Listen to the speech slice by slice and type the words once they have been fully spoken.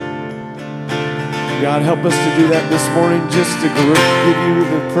God, help us to do that this morning, just to give you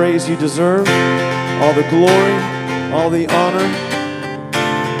the praise you deserve, all the glory, all the honor,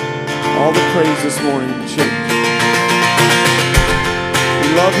 all the praise this morning, church. We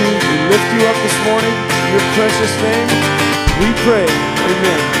love you. We lift you up this morning. In your precious name, we pray.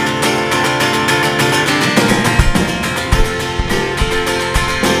 Amen.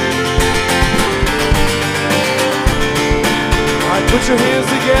 Put your hands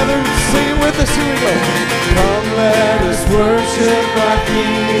together, sing it with us, here we go. Come, let us worship our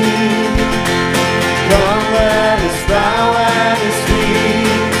King. Come, let us bow at His feet.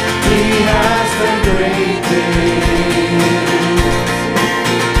 He has done great things.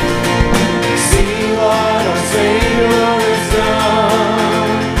 See what our Savior has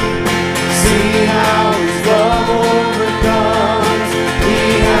done. See how His love overcomes.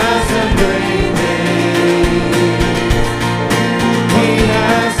 He has done great things.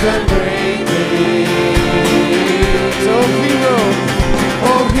 And great things.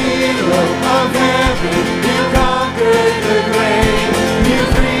 Oh hero of heaven, you conquered the grave. You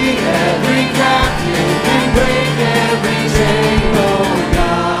freed every captive and break every chain. Oh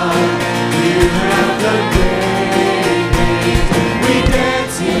God, you have done great things. We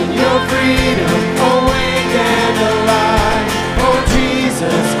dance in your freedom, awake and alive. Oh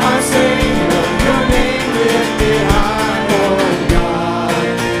Jesus, our Savior, your name lifted high.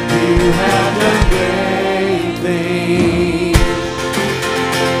 You have done great things.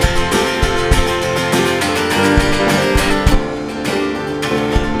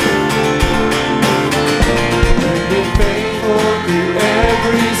 You've been faithful through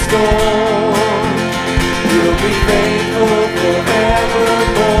every storm. You'll be faithful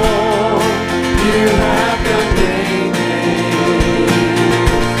forevermore. You have done great things.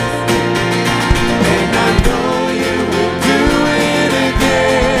 And I know you will do it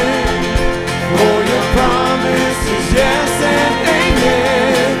again. For your promise is yes and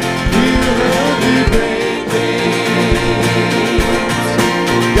amen. You will do great things.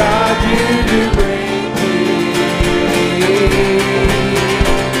 God, you do great things.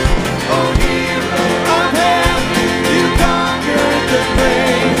 Oh, hero of heaven, you conquered the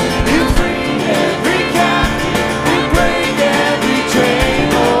grave. You freed every captive, you break every chain.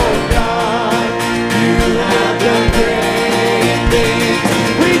 Oh, God, you have done great things.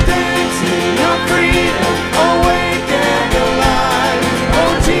 We dance in your freedom, awake and alive.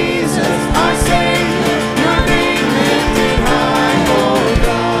 Oh Jesus, our Savior, your name lifted high. Oh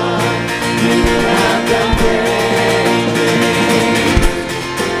God, you have done great things.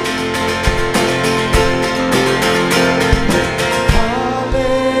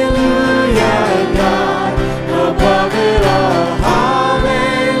 Hallelujah, God, above it all.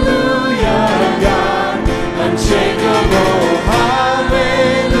 Hallelujah, God, unshakable.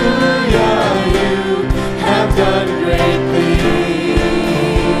 Hallelujah, you have done great things.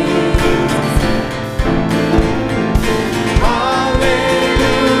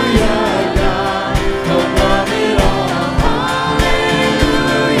 Hallelujah, God, above it all. Hallelujah,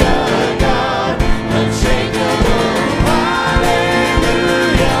 God, unshakable.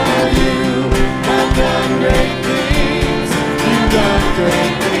 Hallelujah, you have done great things. You've done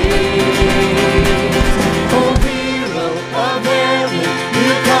great things. Oh, hero of heaven,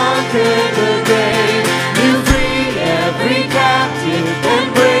 you conquered the grave. You freed every captive and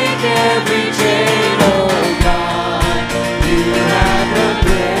break every chain. Oh God, you have done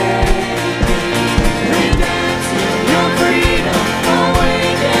great things. We dance in your freedom,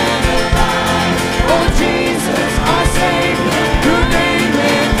 awake and alive. Oh Jesus, our Savior, your name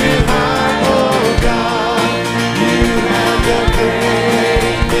lifted high. Oh God, you have done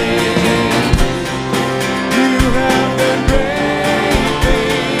great things. You have done great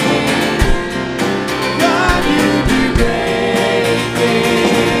things. God, you do great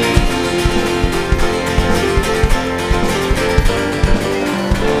things.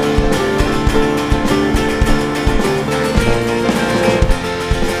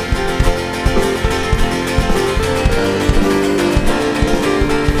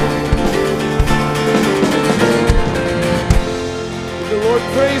 Give the Lord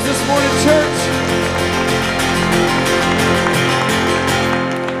praise this morning, church.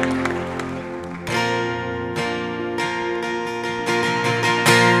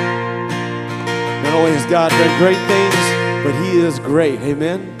 Not only has God done great things, but He is great.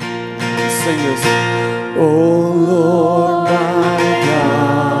 Amen. Let's sing this. Oh Lord, my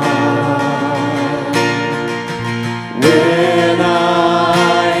God, when I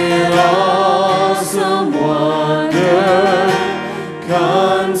in awesome wonder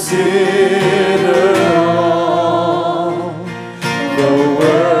consider all the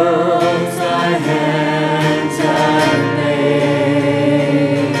worlds I have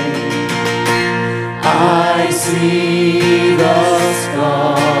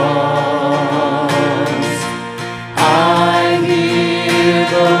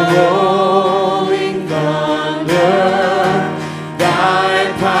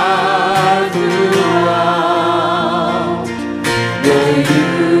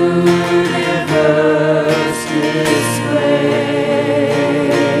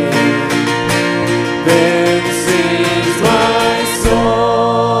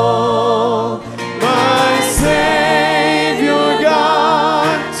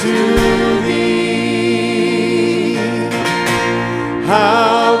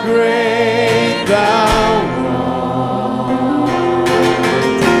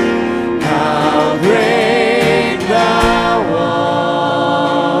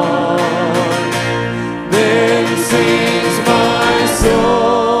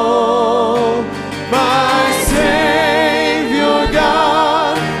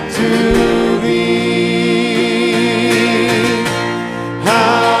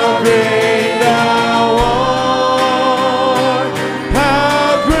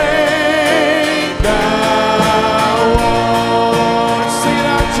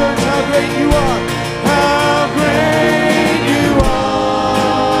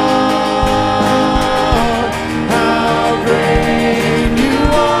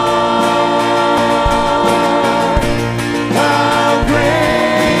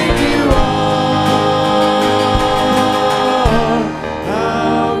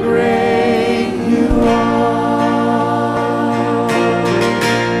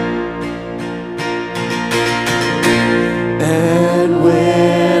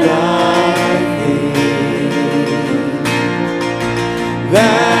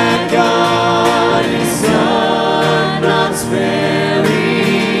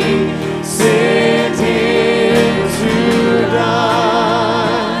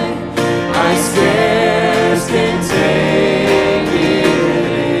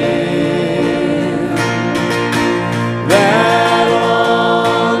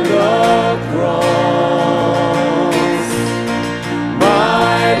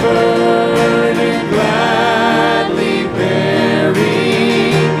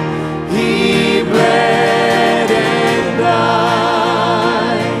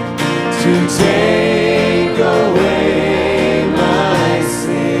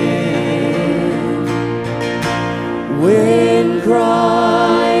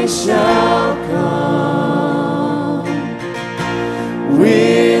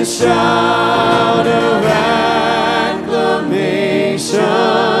shout of acclamation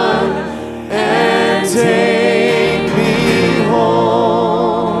and take me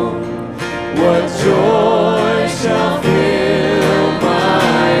home. What joy shall fill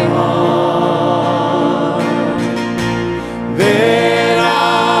my heart? Then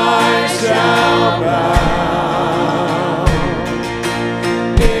I shall bow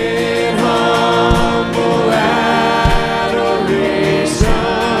in humble adoration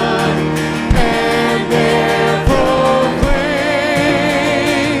and there proclaim,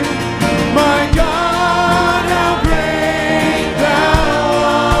 my God, how great thou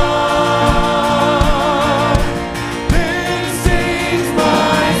art. Then sings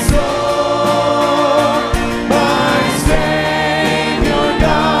my soul, my Savior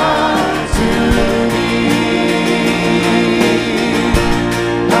God, to thee. How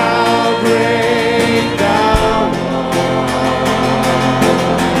great thou art.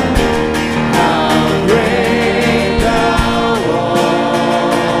 How great thou art.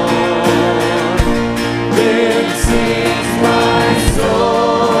 Then sings my soul,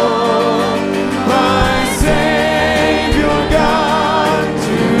 my Savior God,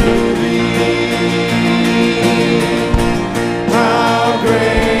 to thee. How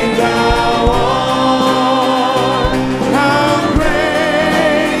great thou art. How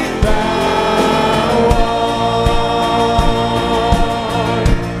great thou art.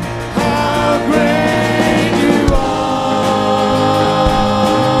 How great you are.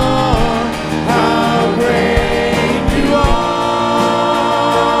 How great you are.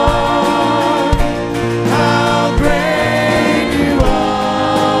 How great you are. How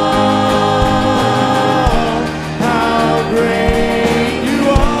great you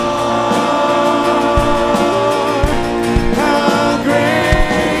are. How great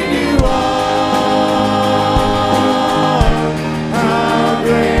you are. How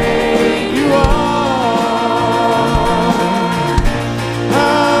great you are.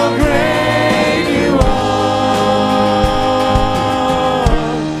 How great you are.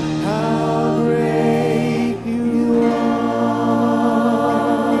 How great you are.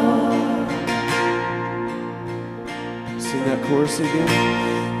 Sing that chorus again.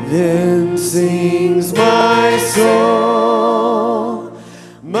 Then sings my soul,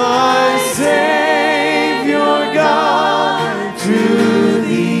 my Savior God, to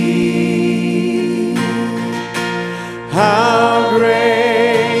thee. How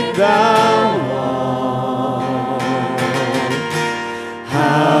great thou art.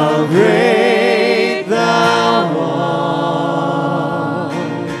 How great thou art.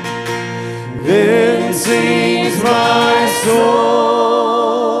 Then sings my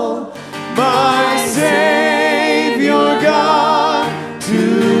soul, my Savior God,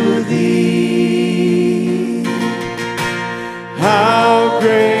 to thee. How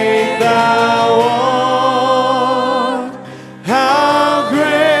great thou art. How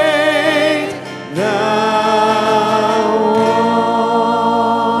great thou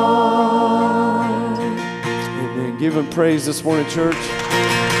art. Amen. Give him praise this morning, church.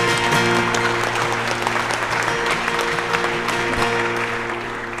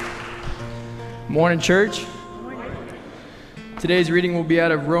 Morning, church. Today's reading will be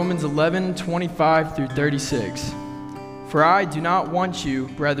out of Romans 11:25 through 36. For I do not want you,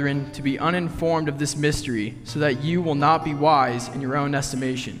 brethren, to be uninformed of this mystery, so that you will not be wise in your own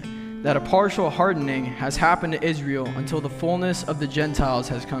estimation, that a partial hardening has happened to Israel until the fullness of the Gentiles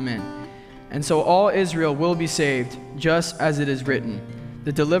has come in. And so all Israel will be saved, just as it is written,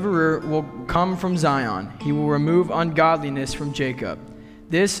 the deliverer will come from Zion, he will remove ungodliness from Jacob.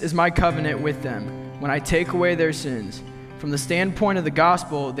 This is my covenant with them, when I take away their sins. From the standpoint of the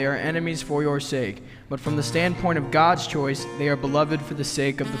gospel, they are enemies for your sake, but from the standpoint of God's choice, they are beloved for the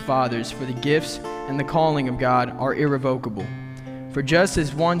sake of the fathers, for the gifts and the calling of God are irrevocable. For just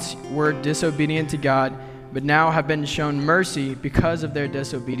as once were disobedient to God, but now have been shown mercy because of their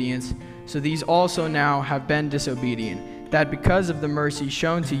disobedience, so these also now have been disobedient, that because of the mercy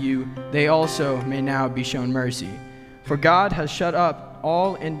shown to you, they also may now be shown mercy. For God has shut up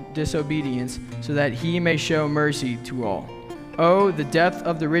all in disobedience, so that he may show mercy to all. Oh, the depth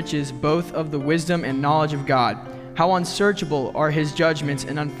of the riches, both of the wisdom and knowledge of God! How unsearchable are his judgments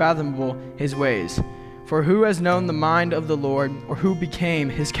and unfathomable his ways! For who has known the mind of the Lord, or who became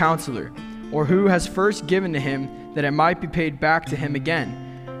his counselor? Or who has first given to him, that it might be paid back to him again?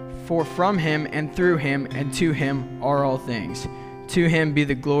 For from him and through him and to him are all things. To him be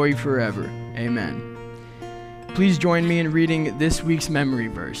the glory forever. Amen. Please join me in reading this week's memory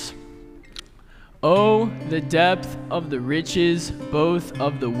verse. Oh, the depth of the riches, both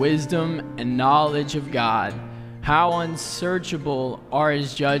of the wisdom and knowledge of God! How unsearchable are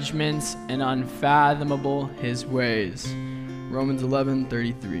his judgments and unfathomable his ways. Romans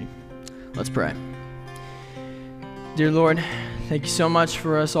 11:33. Let's pray. Dear Lord, thank you so much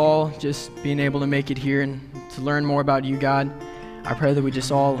for us all just being able to make it here and to learn more about you, God. I pray that we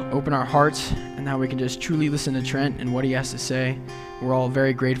just all open our hearts and that we can just truly listen to Trent and what he has to say. We're all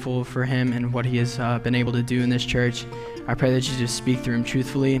very grateful for him and what he has been able to do in this church. I pray that you just speak through him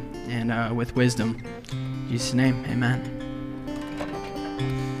truthfully and with wisdom. In Jesus' name, amen.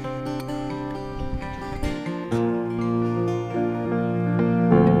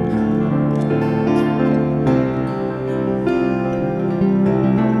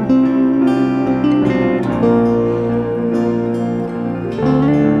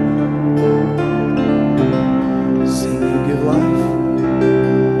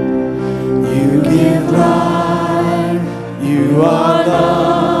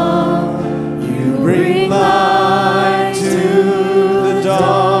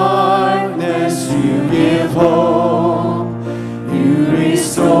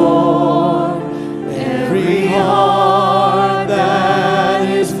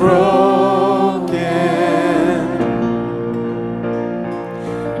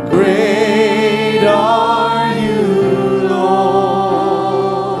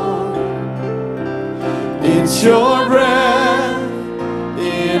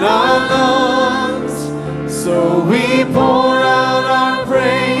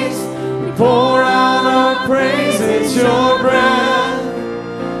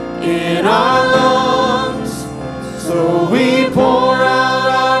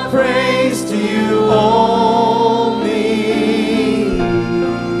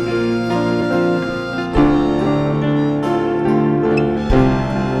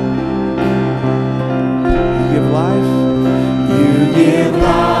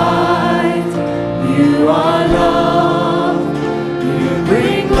 You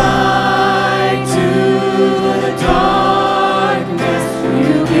bring light to the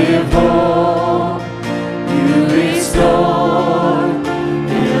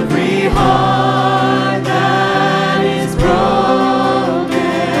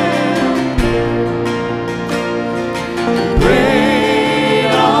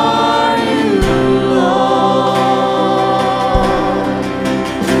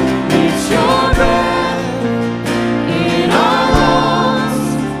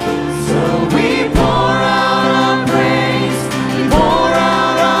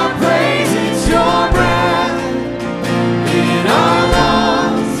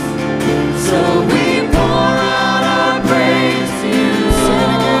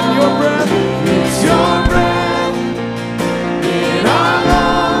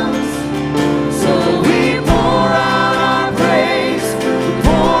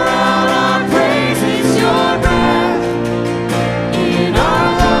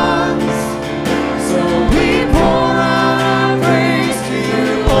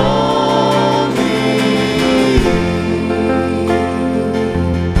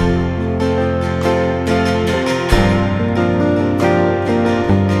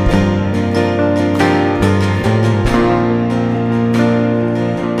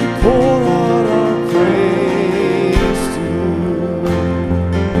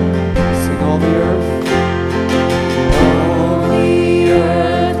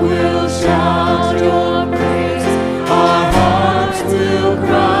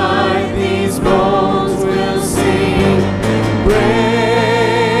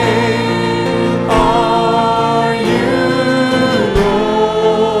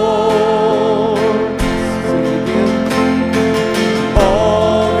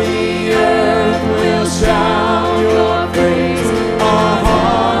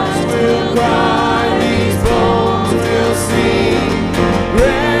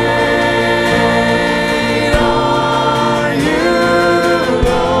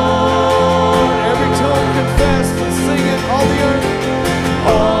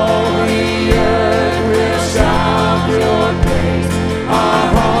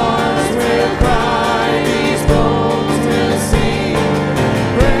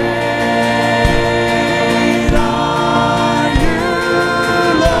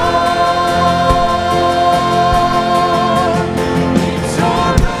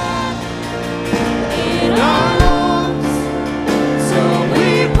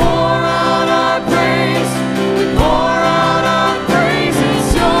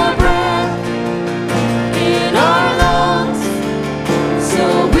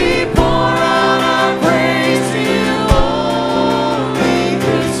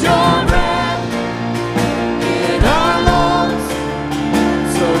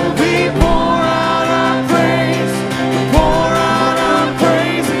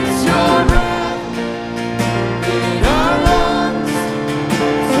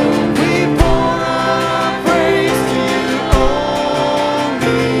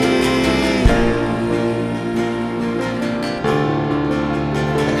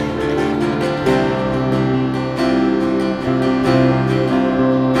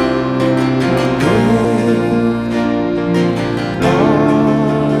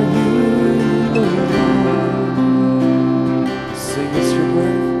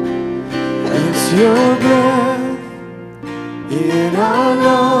It's your breath in our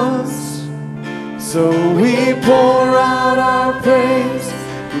lungs, so we pour out our praise.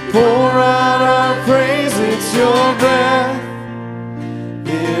 We pour out our praise. It's your breath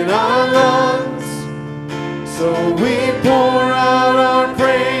in our lungs, so we pour out our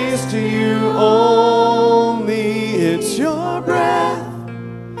praise to you only. It's your breath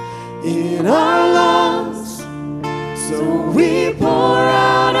in our lungs, so we pour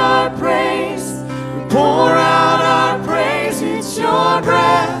out our praise. We pour out our praise. It's your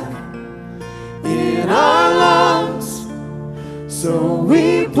breath in our lungs, so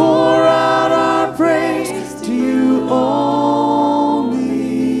we pour out our praise to you only.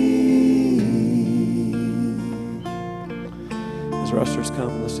 As our ushers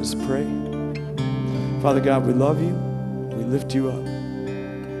come, let's just pray. Father God, we love you. We lift you up.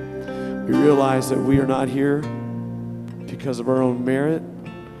 We realize that we are not here because of our own merit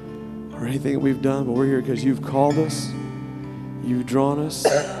or anything that we've done, but we're here because you've called us, you've drawn us,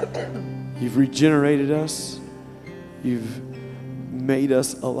 you've regenerated us, you've made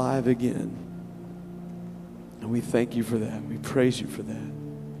us alive again. And we thank you for that. We praise you for that.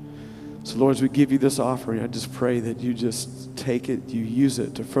 So Lord, as we give you this offering, I just pray that you just take it, you use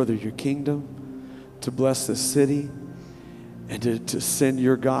it to further your kingdom, to bless this city, and to send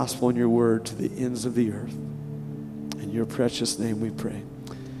your gospel and your word to the ends of the earth. In your precious name we pray.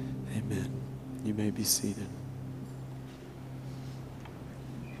 Amen. You may be seated.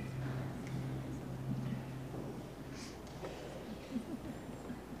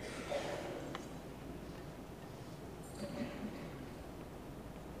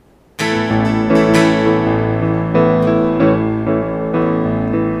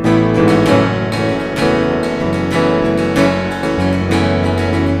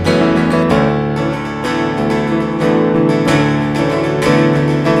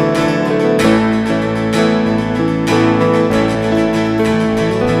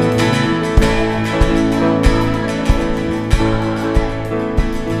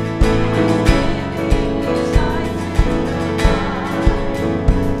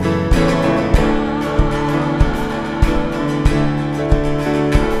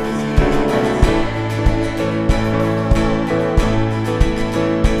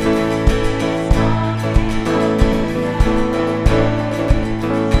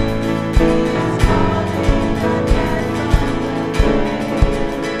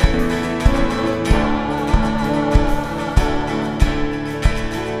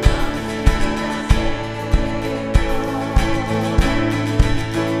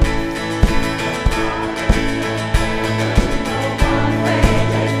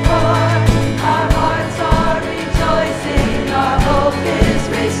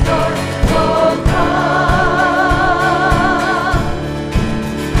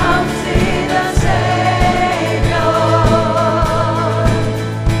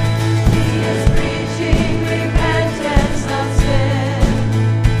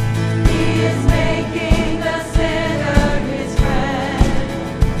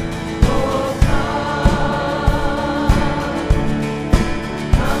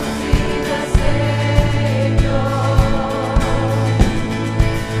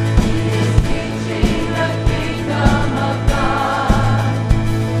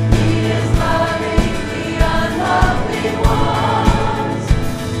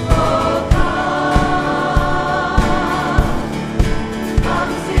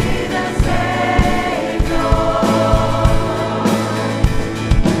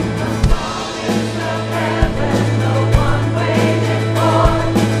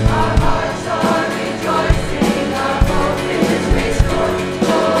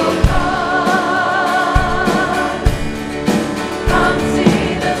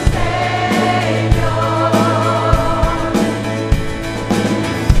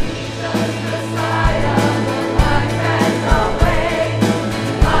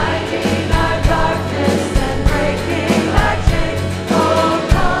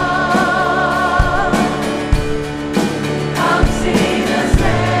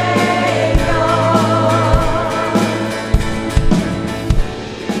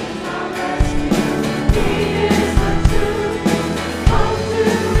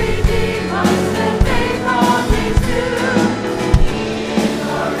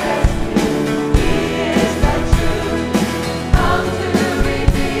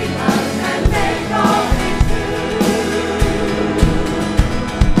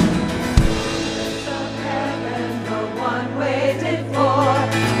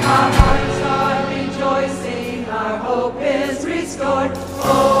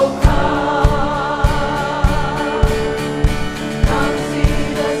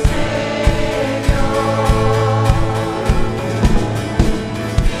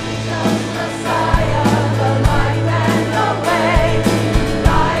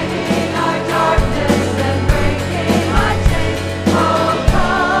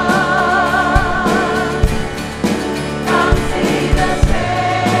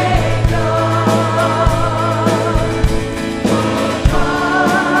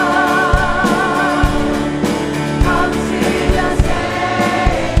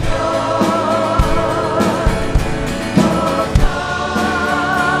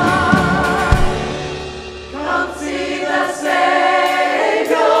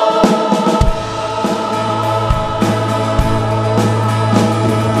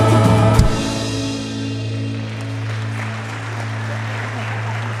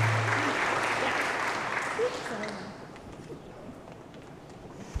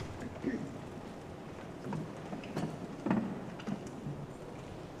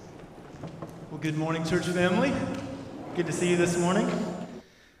 Good morning, church family. Good to see you this morning.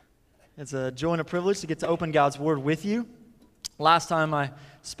 It's a joy and a privilege to get to open God's Word with you. Last time I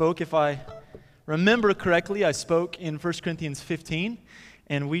spoke, if I remember correctly, I spoke in 1 Corinthians 15,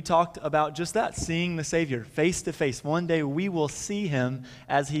 and we talked about just that, seeing the Savior face to face. One day we will see Him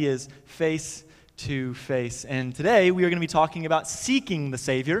as He is face to face. And today we are going to be talking about seeking the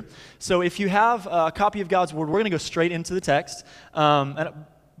Savior. So if you have a copy of God's Word, we're going to go straight into the text.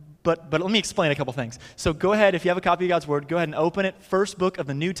 But let me explain a couple things. So go ahead, if you have a copy of God's Word, go ahead and open it. First book of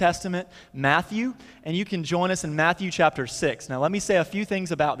the New Testament, Matthew, and you can join us in Matthew chapter 6. Now let me say a few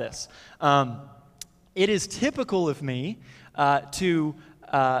things about this. It is typical of me to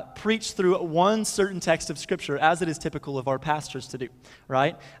preach through one certain text of Scripture, as it is typical of our pastors to do,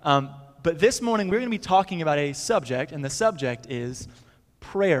 right? But this morning we're going to be talking about a subject, and the subject is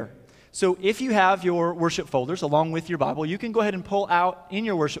prayer. So if you have your worship folders along with your Bible, you can go ahead and pull out in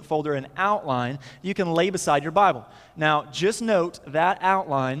your worship folder an outline you can lay beside your Bible. Now, just note that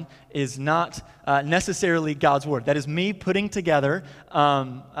outline is not necessarily God's Word. That is me putting together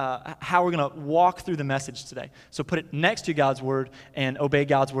how we're going to walk through the message today. So put it next to God's Word and obey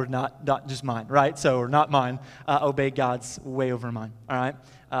God's Word, not just mine, right? So, or not mine, obey God's way over mine, all right?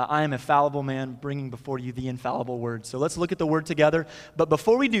 I am a fallible man bringing before you the infallible Word. So let's look at the Word together. But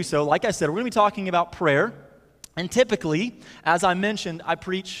before we do so, like I said, we're going to be talking about prayer. And typically, as I mentioned, I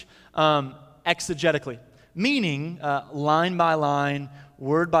preach exegetically, meaning line by line,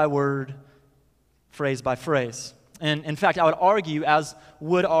 word by word, phrase by phrase. And in fact, I would argue, as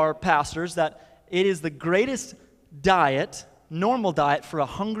would our pastors, that it is the greatest diet, normal diet for a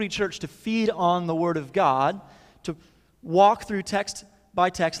hungry church to feed on the Word of God, to walk through text by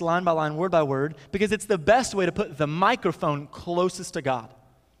text, line by line, word by word, because it's the best way to put the microphone closest to God.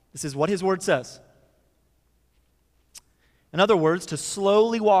 This is what His Word says. In other words, to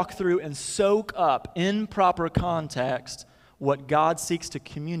slowly walk through and soak up in proper context what God seeks to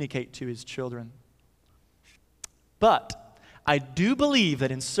communicate to His children. But I do believe that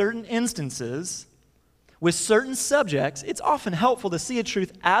in certain instances, with certain subjects, it's often helpful to see a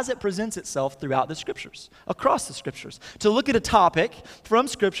truth as it presents itself throughout the Scriptures, across the Scriptures, to look at a topic from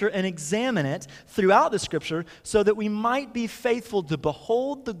Scripture and examine it throughout the Scripture so that we might be faithful to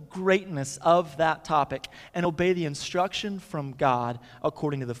behold the greatness of that topic and obey the instruction from God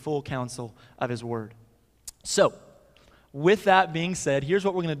according to the full counsel of His Word. So, with that being said, here's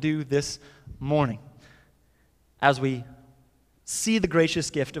what we're going to do this morning as we see the gracious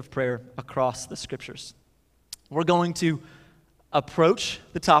gift of prayer across the Scriptures. We're going to approach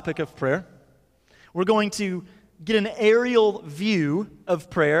the topic of prayer. We're going to get an aerial view of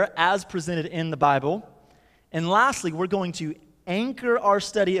prayer as presented in the Bible. And lastly, we're going to anchor our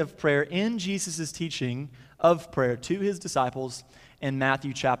study of prayer in Jesus' teaching of prayer to His disciples in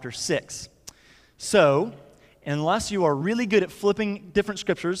Matthew chapter 6. So, unless you are really good at flipping different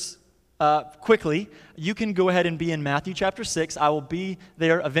scriptures quickly, you can go ahead and be in Matthew chapter 6. I will be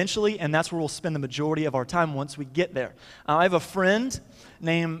there eventually, and that's where we'll spend the majority of our time once we get there. I have a friend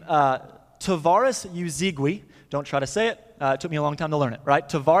named Tavares Uzigui. Don't try to say it. It took me a long time to learn it, right?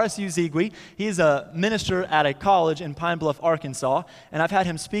 Tavares Uzigui. He's a minister at a college in Pine Bluff, Arkansas, and I've had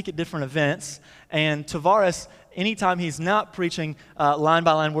him speak at different events. And Tavares, anytime he's not preaching line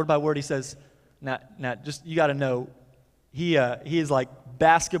by line, word by word, he says, now just, you got to know, he is like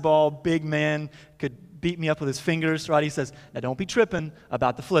basketball, big man, could beat me up with his fingers, right? He says, now don't be tripping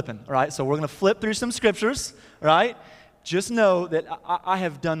about the flipping, all right? So we're going to flip through some scriptures, right? Just know that I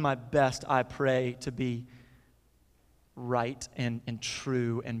have done my best, I pray, to be right and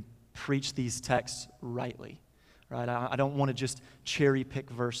true and preach these texts rightly, right? I don't want to just cherry pick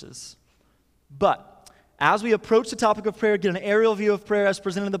verses. But as we approach the topic of prayer, get an aerial view of prayer as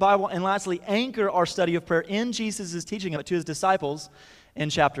presented in the Bible, and lastly, anchor our study of prayer in Jesus' teaching of it to His disciples in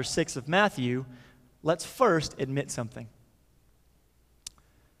chapter 6 of Matthew, let's first admit something.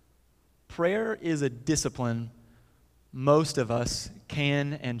 Prayer is a discipline most of us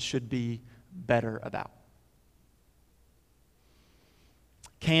can and should be better about.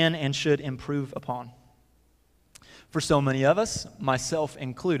 Can and should improve upon. For so many of us, myself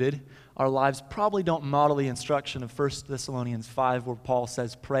included, our lives probably don't model the instruction of 1 Thessalonians 5, where Paul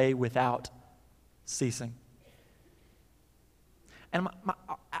says, pray without ceasing. And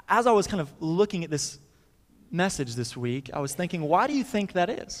as I was kind of looking at this message this week, I was thinking, why do you think that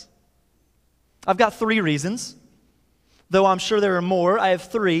is? I've got 3 reasons, though I'm sure there are more. I have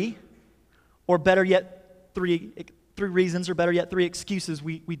 3, or better yet, 3 reasons, or better yet, 3 excuses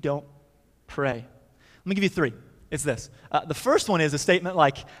we don't pray. Let me give you 3. It's this. The first one is a statement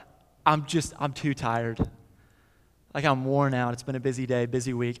like, I'm too tired. Like I'm worn out. It's been a busy day,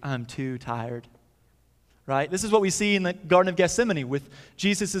 busy week. I'm too tired. Right? This is what we see in the Garden of Gethsemane with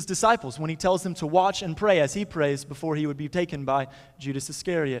Jesus' disciples when he tells them to watch and pray as he prays before he would be taken by Judas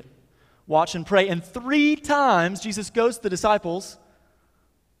Iscariot. Watch and pray. And 3 times Jesus goes to the disciples,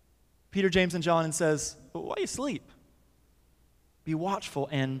 Peter, James, and John, and says, why are you asleep? Be watchful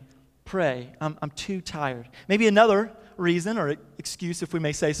and pray. I'm too tired. Maybe another reason or excuse, if we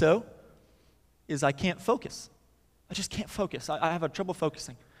may say so, is I can't focus. I just can't focus. I have trouble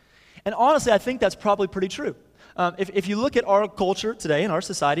focusing. And honestly, I think that's probably pretty true. If you look at our culture today and our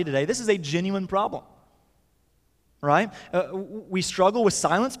society today, this is a genuine problem, right? We struggle with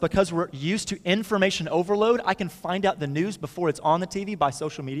silence because we're used to information overload. I can find out the news before it's on the TV by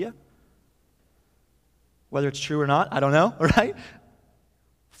social media. Whether it's true or not, I don't know, right?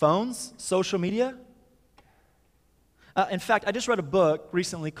 Phones, social media. In fact, I just read a book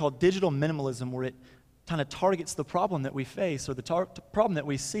recently called Digital Minimalism, where it kind of targets the problem that we face or the problem that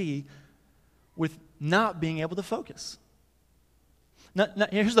we see with not being able to focus. Now,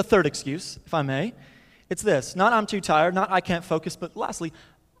 here's the third excuse, if I may. It's this, not I'm too tired, not I can't focus, but lastly,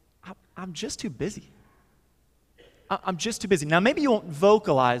 I'm just too busy. I'm just too busy. Now, maybe you won't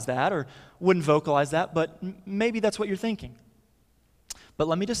vocalize that or wouldn't vocalize that, but maybe that's what you're thinking. But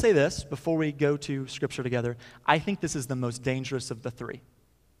let me just say this before we go to Scripture together. I think this is the most dangerous of the 3.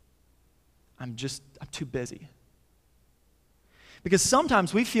 I'm too busy. Because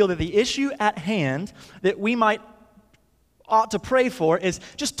sometimes we feel that the issue at hand that we ought to pray for is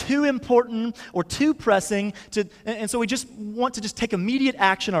just too important or too pressing, and so we just want to just take immediate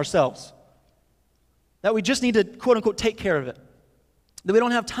action ourselves. That we just need to, quote unquote, take care of it. That we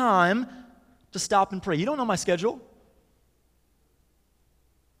don't have time to stop and pray. You don't know my schedule.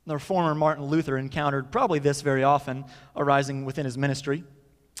 The reformer Martin Luther encountered probably this very often arising within his ministry.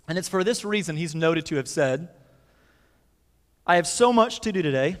 And it's for this reason he's noted to have said, I have so much to do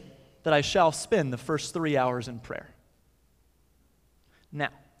today that I shall spend the first 3 hours in prayer. Now,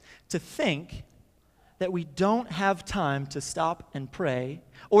 to think that we don't have time to stop and pray,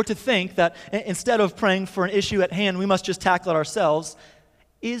 or to think that instead of praying for an issue at hand, we must just tackle it ourselves,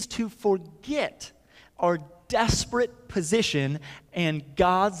 is to forget our desperate position and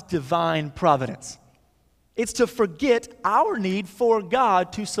God's divine providence. It's to forget our need for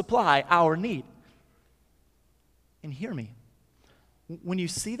God to supply our need. And hear me, when you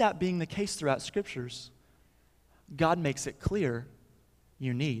see that being the case throughout Scriptures, God makes it clear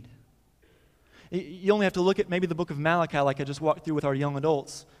you need. You only have to look at maybe the book of Malachi, like I just walked through with our young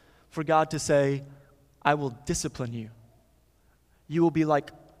adults, for God to say, I will discipline you. You will be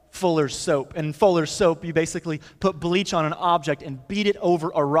like Fuller's soap. And in Fuller's soap, you basically put bleach on an object and beat it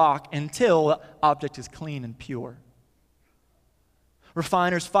over a rock until the object is clean and pure.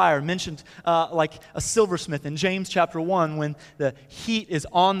 Refiner's fire, mentioned like a silversmith in James chapter 1, when the heat is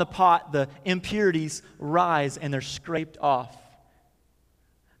on the pot, the impurities rise and they're scraped off.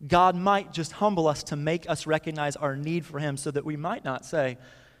 God might just humble us to make us recognize our need for Him so that we might not say,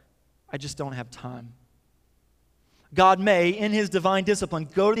 I just don't have time. God may, in His divine discipline,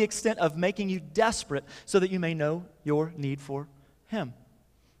 go to the extent of making you desperate so that you may know your need for Him.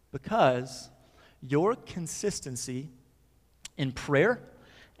 Because your consistency in prayer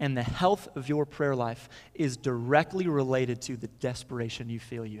and the health of your prayer life is directly related to the desperation you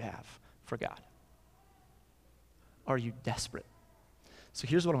feel you have for God. Are you desperate? So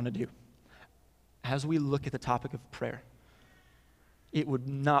here's what I want to do. As we look at the topic of prayer, it would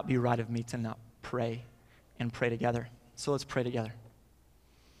not be right of me to not pray and pray together. So let's pray together.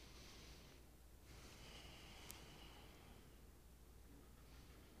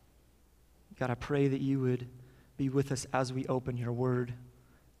 God, I pray that you would be with us as we open your word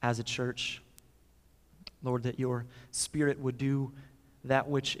as a church. Lord, that your Spirit would do that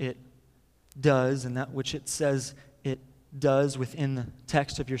which it does and that which it says it does within the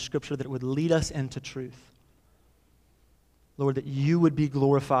text of your Scripture, that it would lead us into truth. Lord, that you would be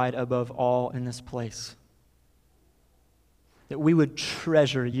glorified above all in this place. That we would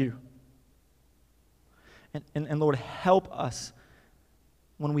treasure you. And Lord, help us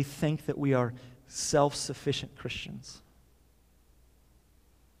when we think that we are self-sufficient Christians.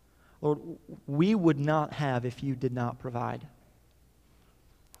 Lord, we would not have if you did not provide.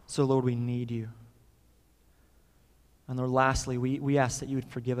 So, Lord, we need you. And Lord, lastly, we ask that you would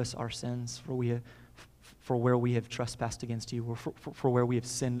forgive us our sins for where we have trespassed against you, or for where we have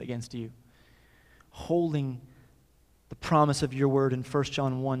sinned against you. Holding the promise of your word in 1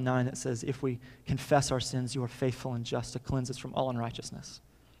 John 1:9 that says, if we confess our sins, you are faithful and just to cleanse us from all unrighteousness.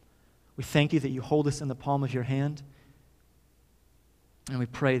 We thank you that you hold us in the palm of your hand, and we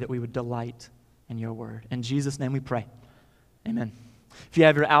pray that we would delight in your word. In Jesus' name we pray. Amen. If you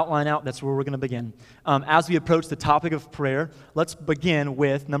have your outline out, that's where we're going to begin. As we approach the topic of prayer, let's begin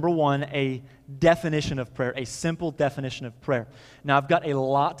with, number one, a definition of prayer, a simple definition of prayer. Now, I've got a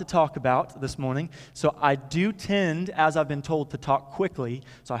lot to talk about this morning, so I do tend, as I've been told, to talk quickly,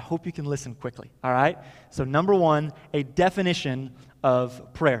 so I hope you can listen quickly, all right? So, number one, a definition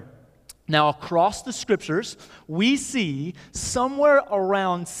of prayer. Now, across the Scriptures, we see somewhere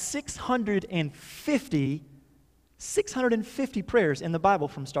around 650 prayers in the Bible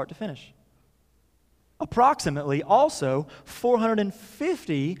from start to finish. Approximately, also,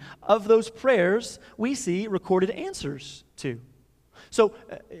 450 of those prayers we see recorded answers to. So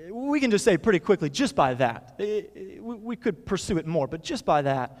we can just say pretty quickly, just by that, we could pursue it more, but just by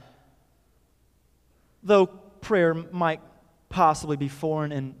that, though prayer might possibly be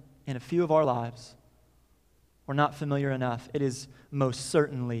foreign in a few of our lives, or not familiar enough, it is most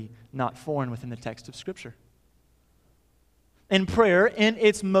certainly not foreign within the text of Scripture. And prayer, in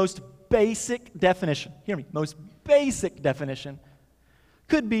its most basic definition, hear me, most basic definition,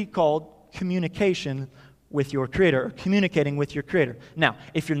 could be called communication with your Creator, or communicating with your Creator. Now,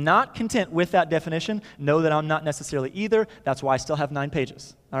 if you're not content with that definition, know that I'm not necessarily either. That's why I still have 9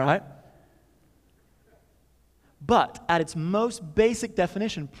 pages, all right? But at its most basic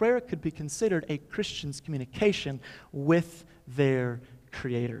definition, prayer could be considered a Christian's communication with their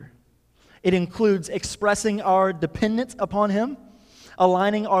Creator. It includes expressing our dependence upon Him,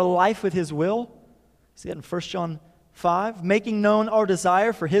 aligning our life with His will. See that in 1 John 5. Making known our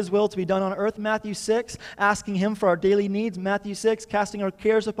desire for His will to be done on earth, Matthew 6. Asking Him for our daily needs, Matthew 6. Casting our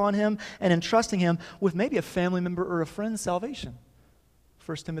cares upon Him and entrusting Him with maybe a family member or a friend's salvation.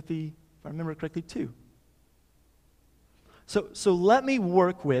 1 Timothy, if I remember correctly, 2. So let me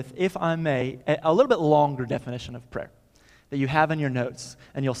work with, if I may, a little bit longer definition of prayer that you have in your notes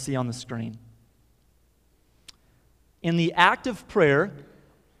and you'll see on the screen. In the act of prayer,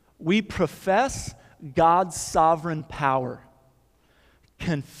 we profess God's sovereign power,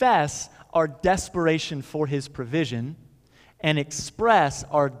 confess our desperation for His provision, and express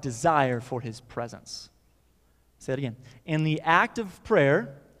our desire for His presence. Say it again. In the act of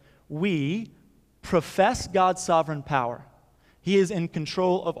prayer, we profess God's sovereign power. He is in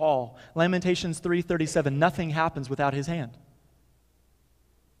control of all. Lamentations 3:37, nothing happens without His hand.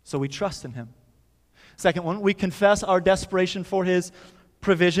 So we trust in Him. Second one, we confess our desperation for His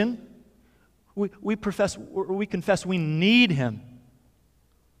provision. We confess we need Him.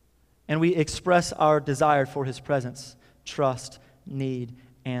 And we express our desire for His presence, trust, need,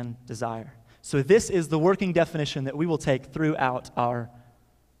 and desire. So this is the working definition that we will take throughout our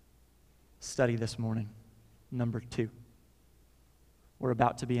study this morning. Number 2. We're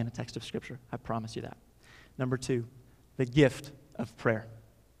about to be in a text of Scripture. I promise you that. Number 2, the gift of prayer.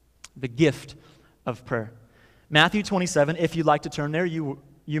 The gift of prayer. Matthew 27, if you'd like to turn there, you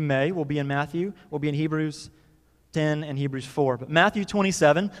may. We'll be in Matthew. We'll be in Hebrews 10 and Hebrews 4. But Matthew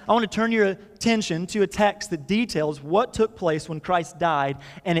 27, I want to turn your attention to a text that details what took place when Christ died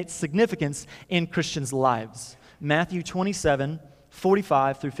and its significance in Christians' lives. Matthew 27,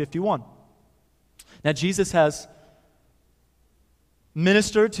 45 through 51. Now, Jesus has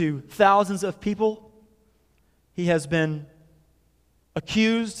ministered to thousands of people. He has been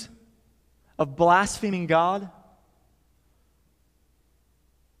accused of blaspheming God.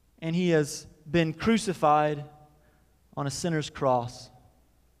 And He has been crucified on a sinner's cross.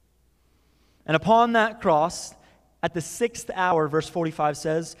 And upon that cross, at the 6th hour, verse 45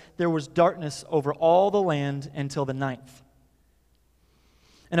 says, there was darkness over all the land until the 9th.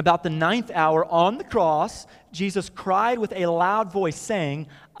 And about the 9th hour on the cross, Jesus cried with a loud voice saying,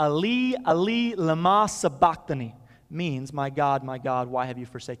 Ali, Ali, lama sabachthani, means, my God, why have you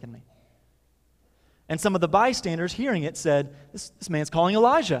forsaken me? And some of the bystanders hearing it said, this man's calling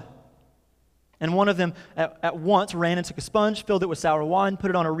Elijah. And one of them at once ran and took a sponge, filled it with sour wine,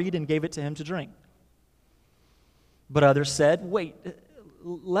 put it on a reed, and gave it to him to drink. But others said, wait,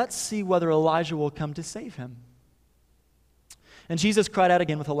 let's see whether Elijah will come to save him. And Jesus cried out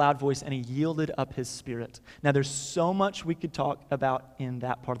again with a loud voice, and He yielded up His spirit. Now, there's so much we could talk about in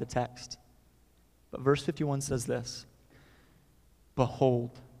that part of the text. But verse 51 says this,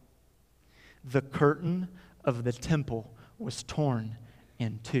 behold, the curtain of the temple was torn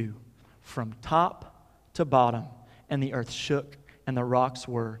in two, from top to bottom, and the earth shook, and the rocks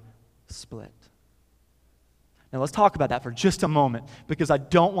were split. Now, let's talk about that for just a moment, because I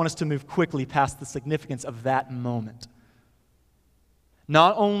don't want us to move quickly past the significance of that moment.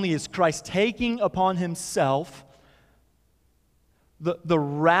 Not only is Christ taking upon Himself the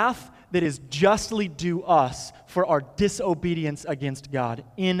wrath that is justly due us for our disobedience against God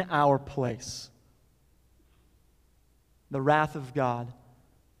in our place. the wrath of God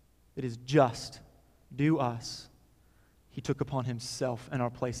that is just due us, he took upon himself in our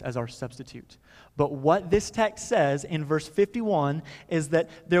place as our substitute. But what this text says in verse 51 is that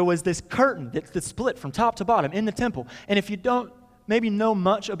there was this curtain that split from top to bottom in the temple. And if you don't maybe know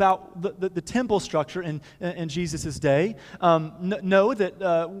much about the temple structure in Jesus' day, know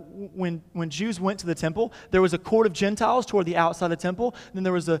that when Jews went to the temple, there was a court of Gentiles toward the outside of the temple, then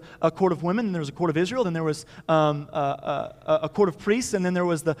there was a court of women, then there was a court of Israel, then there was a court of priests, and then there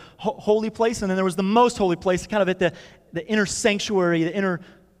was the holy place, and then there was the most holy place, kind of at the inner sanctuary, the inner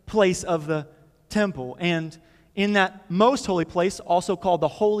place of the temple. And in that most holy place, also called the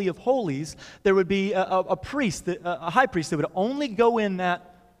Holy of Holies, there would be a priest, a high priest, that would only go in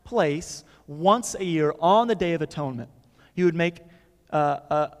that place once a year on the Day of Atonement. He would make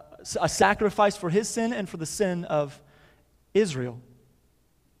a sacrifice for his sin and for the sin of Israel.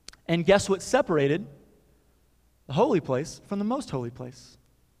 And guess what separated the holy place from the most holy place?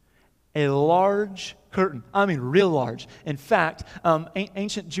 A large curtain. I mean, real large. In fact,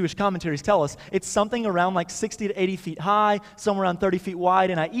 ancient Jewish commentaries tell us it's something around like 60 to 80 feet high, somewhere around 30 feet wide,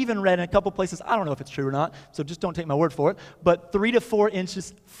 and I even read in a couple places, I don't know if it's true or not, so just don't take my word for it, but 3 to 4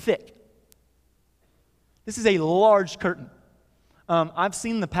 inches thick. This is a large curtain. I've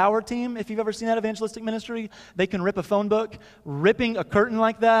seen the Power Team, if you've ever seen that evangelistic ministry. They can rip a phone book. Ripping a curtain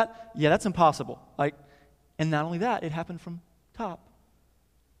like that, yeah, that's impossible. And not only that, it happened from top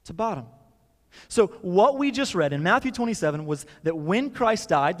to bottom. So what we just read in Matthew 27 was that when Christ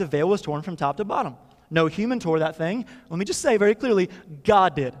died, the veil was torn from top to bottom. No human tore that thing. Let me just say very clearly,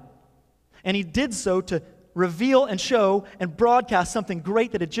 God did. And he did so to reveal and show and broadcast something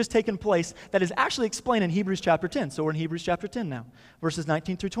great that had just taken place that is actually explained in Hebrews chapter 10. So we're in Hebrews chapter 10 now, verses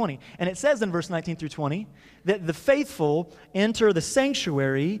 19 through 20. And it says in verse 19 through 20 that the faithful enter the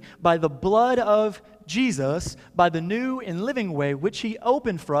sanctuary by the blood of Jesus, by the new and living way which he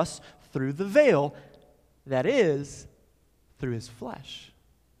opened for us through the veil, that is, through his flesh.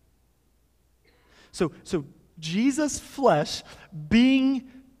 So Jesus' flesh being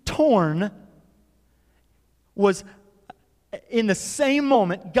torn was in the same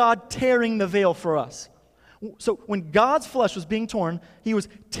moment God tearing the veil for us. So when God's flesh was being torn, he was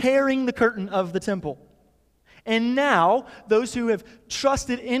tearing the curtain of the temple. And now, those who have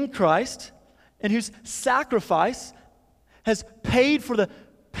trusted in Christ and whose sacrifice has paid for the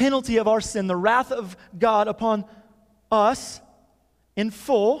penalty of our sin, the wrath of God upon us in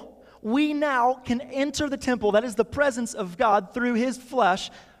full, we now can enter the temple, that is the presence of God, through his flesh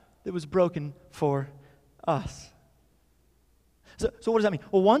that was broken for us. So what does that mean?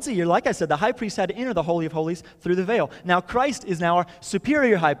 Well, once a year, like I said, the high priest had to enter the Holy of Holies through the veil. Now, Christ is now our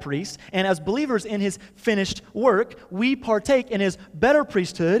superior high priest, and as believers in his finished work, we partake in his better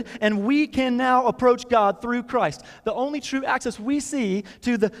priesthood, and we can now approach God through Christ. The only true access we see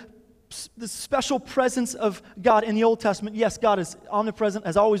to the special presence of God in the Old Testament, yes, God is omnipresent,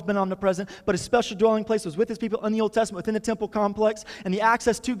 has always been omnipresent, but his special dwelling place was with his people in the Old Testament, within the temple complex, and the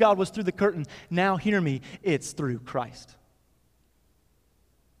access to God was through the curtain. Now, hear me, it's through Christ.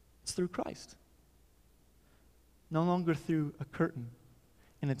 It's through Christ. No longer through a curtain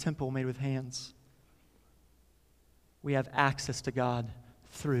in a temple made with hands. We have access to God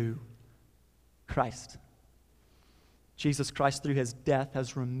through Christ. Jesus Christ, through his death,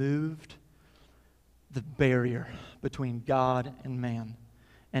 has removed the barrier between God and man.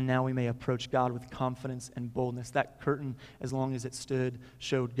 And now we may approach God with confidence and boldness. That curtain, as long as it stood,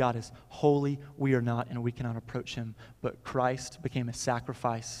 showed God is holy. We are not, and we cannot approach him. But Christ became a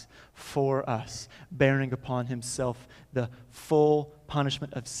sacrifice for us, bearing upon himself the full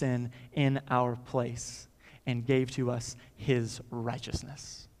punishment of sin in our place, and gave to us his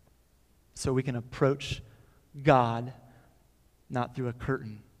righteousness. So we can approach God not through a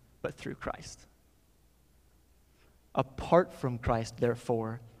curtain, but through Christ. Apart from Christ,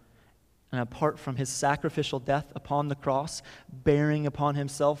 therefore, and apart from his sacrificial death upon the cross, bearing upon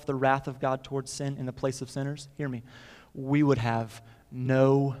himself the wrath of God towards sin in the place of sinners, hear me, we would have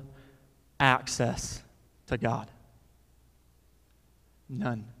no access to God.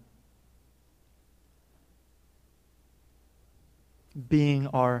 None. Being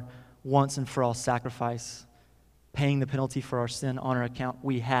our once and for all sacrifice, paying the penalty for our sin on our account,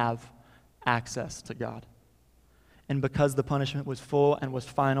 we have access to God. And because the punishment was full and was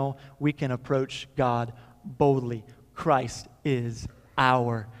final, we can approach God boldly. Christ is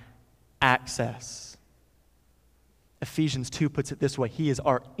our access. Ephesians 2 puts it this way: he is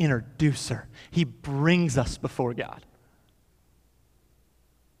our introducer. He brings us before God.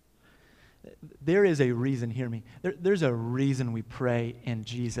 There is a reason, hear me, there's a reason we pray in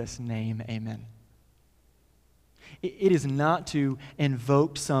Jesus' name, amen. It is not to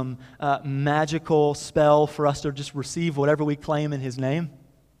invoke some magical spell for us to just receive whatever we claim in His name,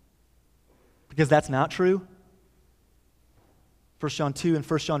 because that's not true. 1 John 2 and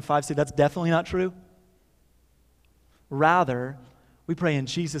 1 John 5 say that's definitely not true. Rather, we pray in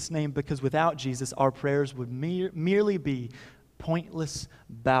Jesus' name because without Jesus, our prayers would merely be pointless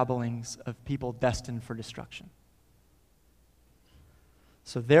babblings of people destined for destruction.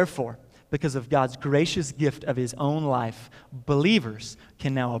 So therefore, because of God's gracious gift of His own life, believers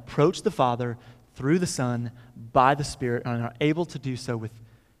can now approach the Father through the Son by the Spirit and are able to do so with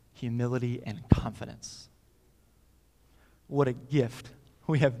humility and confidence. What a gift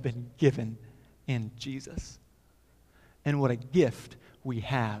we have been given in Jesus. And what a gift we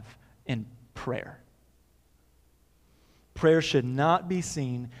have in prayer. Prayer should not be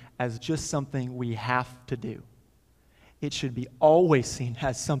seen as just something we have to do. It should be always seen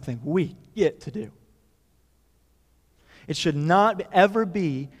as something we get to do. It should not ever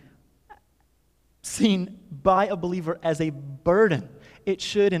be seen by a believer as a burden. It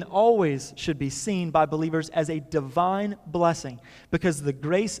should and always should be seen by believers as a divine blessing, because the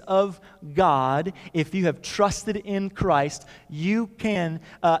grace of God, if you have trusted in Christ, you can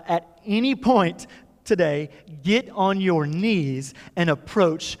at any point today get on your knees and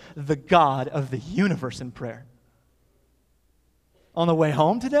approach the God of the universe in prayer. On the way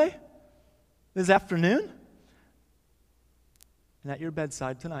home today, this afternoon, and at your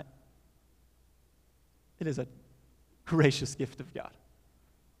bedside tonight. It is a gracious gift of God.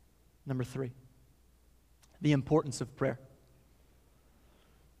 Number 3, the importance of prayer.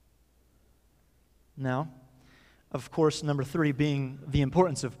 Now, of course, number 3 being the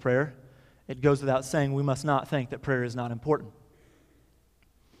importance of prayer, it goes without saying we must not think that prayer is not important.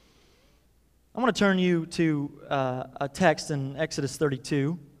 I want to turn you to a text in Exodus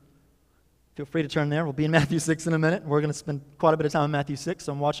 32. Feel free to turn there. We'll be in Matthew 6 in a minute. We're going to spend quite a bit of time in Matthew 6,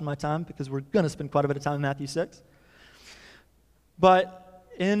 so I'm watching my time because we're going to spend quite a bit of time in Matthew 6. But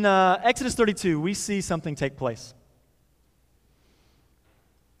in Exodus 32, we see something take place.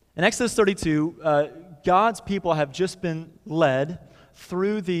 In Exodus 32, God's people have just been led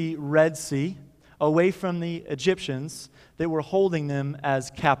through the Red Sea away from the Egyptians that were holding them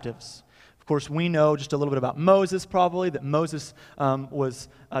as captives. Of course, we know just a little bit about Moses probably, that Moses was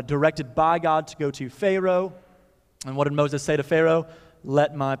directed by God to go to Pharaoh. And what did Moses say to Pharaoh?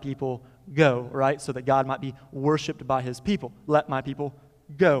 Let my people go, right? So that God might be worshiped by His people. Let my people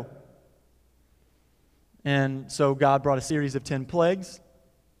go. And so God brought a series of 10 plagues.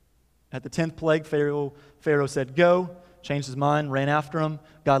 At the 10th plague, Pharaoh said, go. Changed his mind, ran after them.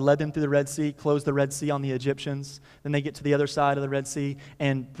 God led them through the Red Sea, closed the Red Sea on the Egyptians. Then they get to the other side of the Red Sea,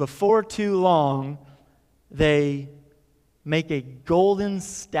 and before too long, they make a golden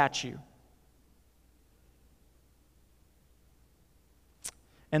statue.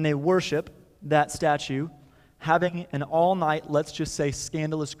 And they worship that statue, having an all-night, let's just say,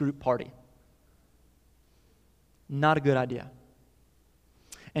 scandalous group party. Not a good idea.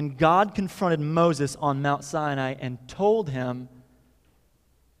 And God confronted Moses on Mount Sinai and told him,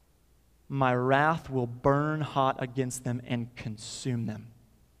 my wrath will burn hot against them and consume them.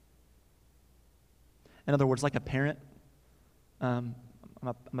 In other words, like a parent, I'm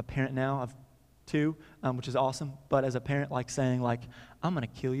a parent now of 2, which is awesome, but as a parent, like saying, like, I'm going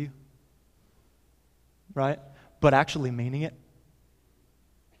to kill you, right? But actually meaning it.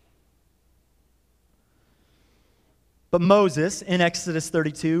 But Moses, in Exodus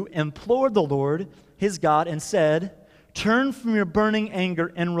 32, implored the Lord, his God, and said, turn from your burning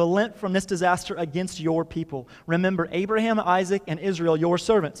anger and relent from this disaster against your people. Remember Abraham, Isaac, and Israel, your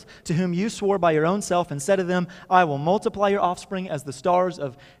servants, to whom you swore by your own self and said to them, I will multiply your offspring as the stars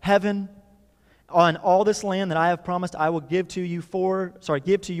of heaven. On all this land that I have promised, I will give to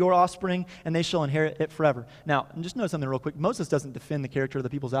your offspring, and they shall inherit it forever. Now, just notice something real quick. Moses doesn't defend the character of the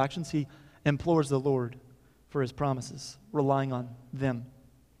people's actions. He implores the Lord for His promises, relying on them.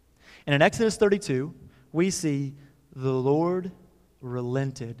 And in Exodus 32, we see the Lord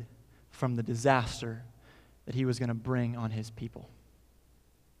relented from the disaster that He was going to bring on His people.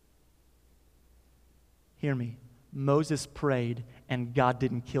 Hear me. Moses prayed, and God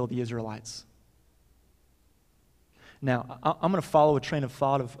didn't kill the Israelites. Now, I'm going to follow a train of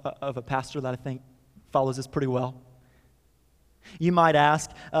thought of a pastor that I think follows this pretty well. You might ask,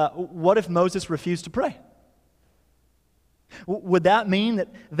 what if Moses refused to pray? Would that mean that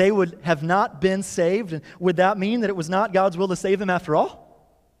they would have not been saved? And would that mean that it was not God's will to save them after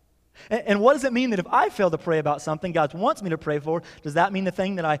all? And what does it mean that if I fail to pray about something God wants me to pray for, does that mean the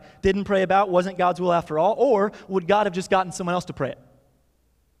thing that I didn't pray about wasn't God's will after all? Or would God have just gotten someone else to pray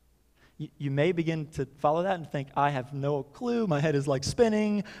it? You may begin to follow that and think, I have no clue. My head is like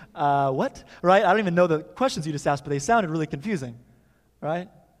spinning. What? Right? I don't even know the questions you just asked, but they sounded really confusing. Right?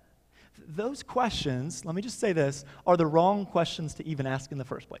 Those questions, let me just say this, are the wrong questions to even ask in the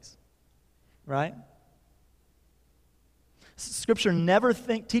first place. Right? Scripture never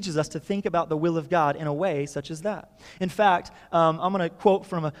teaches us to think about the will of God in a way such as that. In fact, I'm going to quote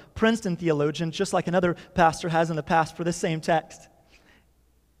from a Princeton theologian, just like another pastor has in the past for this same text.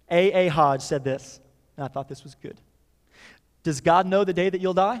 A. Hodge said this, and I thought this was good. Does God know the day that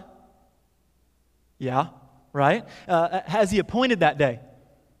you'll die? Yeah, right? Has he appointed that day?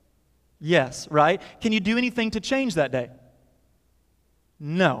 Yes, right? Can you do anything to change that day?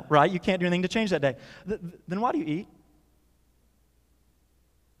 No, right? You can't do anything to change that day. Then why do you eat?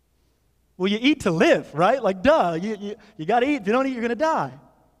 Well, you eat to live, right? Like, duh, you got to eat. If you don't eat, you're going to die.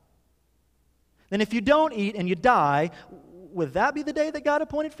 Then if you don't eat and you die, would that be the day that God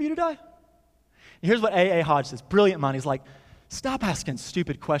appointed for you to die? And here's what A. Hodge says, brilliant mind. He's like, stop asking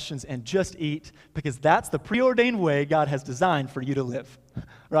stupid questions and just eat, because that's the preordained way God has designed for you to live,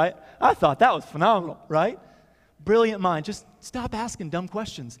 right? I thought that was phenomenal, right? Brilliant mind. Just stop asking dumb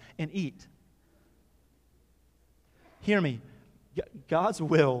questions and eat. Hear me. God's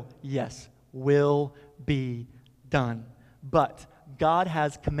will, yes, will be done. But God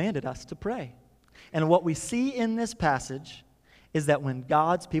has commanded us to pray. And what we see in this passage is that when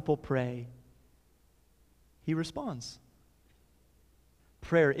God's people pray, he responds.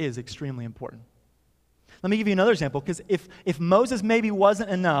 Prayer is extremely important. Let me give you another example, because if Moses maybe wasn't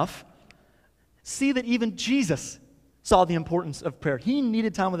enough, see that even Jesus saw the importance of prayer. He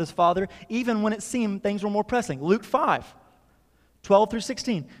needed time with his Father, even when it seemed things were more pressing. Luke 5. 12 through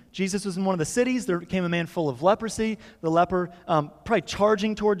 16. Jesus was in one of the cities. There came a man full of leprosy. The leper probably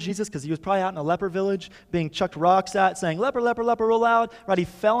charging toward Jesus because he was probably out in a leper village being chucked rocks at, saying, leper, leper, leper, roll out. Right? He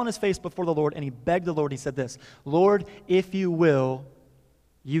fell on his face before the Lord and he begged the Lord. He said this, Lord, if you will,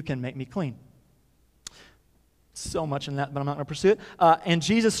 you can make me clean. So much in that, but I'm not going to pursue it. And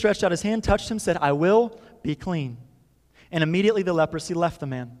Jesus stretched out his hand, touched him, said, I will be clean. And immediately the leprosy left the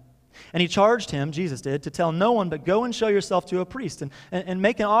man. And he charged him, Jesus did, to tell no one, but go and show yourself to a priest and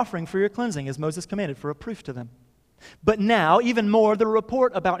make an offering for your cleansing, as Moses commanded, for a proof to them. But now, even more, the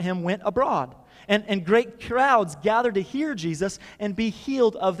report about him went abroad. And great crowds gathered to hear Jesus and be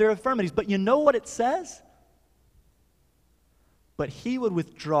healed of their infirmities. But you know what it says? But he would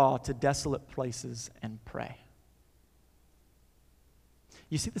withdraw to desolate places and pray.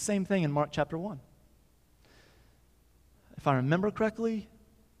 You see the same thing in Mark chapter 1. If I remember correctly,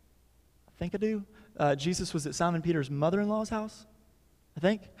 I think I do, Jesus was at Simon Peter's mother-in-law's house, I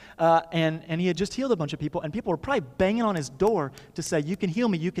think, and he had just healed a bunch of people, and people were probably banging on his door to say, you can heal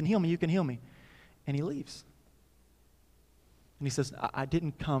me, you can heal me, you can heal me. And he leaves. And he says, I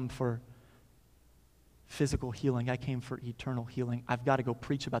didn't come for physical healing, I came for eternal healing. I've got to go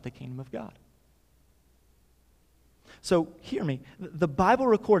preach about the kingdom of God. So, hear me. The Bible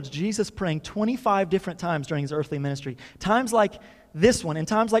records Jesus praying 25 different times during his earthly ministry. Times like this one, and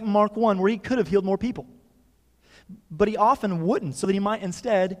times like Mark 1, where he could have healed more people. But he often wouldn't, so that he might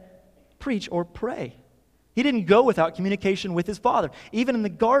instead preach or pray. He didn't go without communication with his Father. Even in the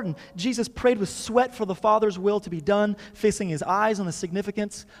garden, Jesus prayed with sweat for the Father's will to be done, fixing his eyes on the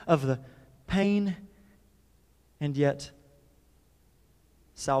significance of the pain and yet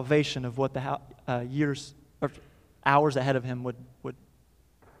salvation of what the years or hours ahead of him what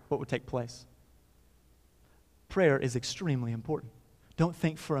would take place. Prayer is extremely important. Don't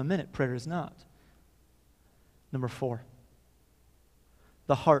think for a minute prayer is not. Number 4,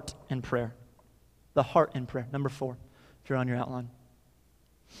 the heart in prayer. The heart in prayer. Number 4, if you're on your outline.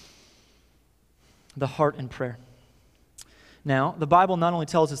 The heart in prayer. Now, the Bible not only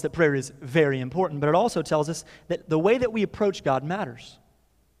tells us that prayer is very important, but it also tells us that the way that we approach God matters.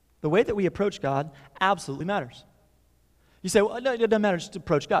 The way that we approach God absolutely matters. You say, well, no, it doesn't matter just to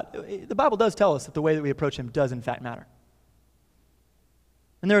approach God. The Bible does tell us that the way that we approach him does in fact matter.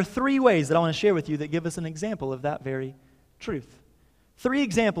 And there are 3 ways that I want to share with you that give us an example of that very truth. 3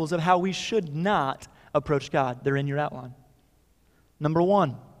 examples of how we should not approach God. They're in your outline. Number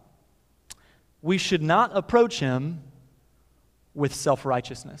 1, we should not approach him with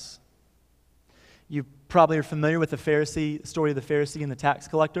self-righteousness. You probably are familiar with the story of the Pharisee and the tax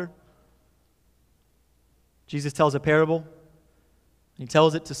collector. Jesus tells a parable. He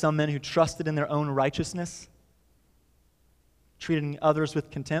tells it to some men who trusted in their own righteousness, treating others with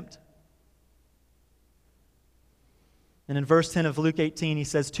contempt. And in verse 10 of Luke 18, he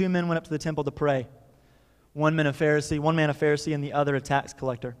says, 2 men went up to the temple to pray. One man a Pharisee, and the other a tax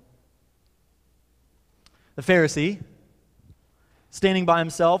collector. The Pharisee standing by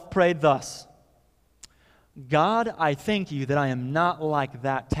himself, prayed thus: God, I thank you that I am not like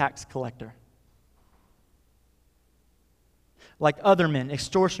that tax collector, like other men,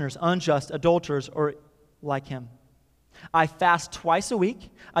 extortioners, unjust, adulterers, or like him. I fast twice a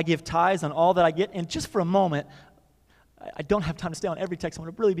week. I give tithes on all that I get. And just for a moment, I don't have time to stay on every text. I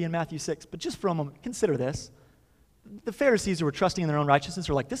want to really be in Matthew 6. But just for a moment, consider this. The Pharisees who were trusting in their own righteousness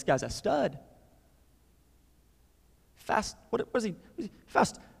were like, this guy's a stud. Fast, what was he?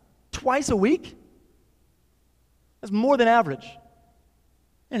 Fast twice a week? That's more than average.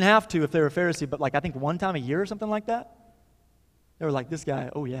 They didn't have to if they were a Pharisee, but like I think one time a year or something like that. They were like, this guy,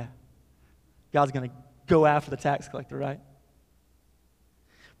 oh yeah, God's going to go after the tax collector, right?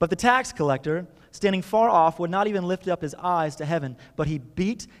 But the tax collector, standing far off, would not even lift up his eyes to heaven, but he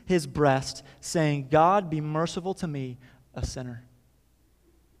beat his breast, saying, God, be merciful to me, a sinner.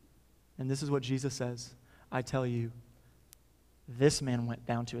 And this is what Jesus says: I tell you, this man went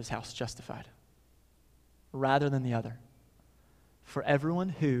down to his house justified, rather than the other. For everyone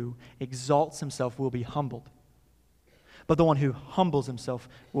who exalts himself will be humbled, but the one who humbles himself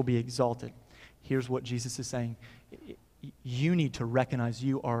will be exalted. Here's what Jesus is saying. You need to recognize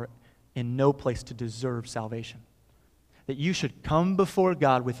you are in no place to deserve salvation. That you should come before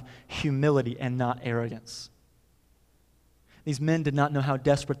God with humility and not arrogance. These men did not know how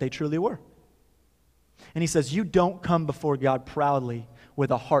desperate they truly were. And he says, you don't come before God proudly with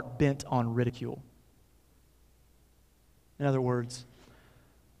a heart bent on ridicule. In other words,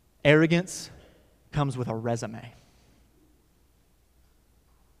 arrogance comes with a resume.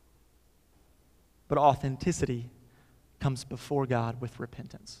 But authenticity comes before God with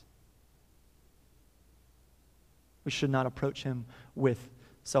repentance. We should not approach him with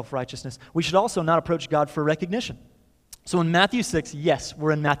self-righteousness. We should also not approach God for recognition. So in Matthew 6, yes,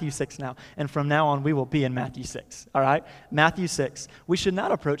 we're in Matthew 6 now, and from now on we will be in Matthew 6, all right? Matthew 6. We should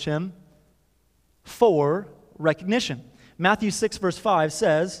not approach him for recognition. Matthew 6, verse 5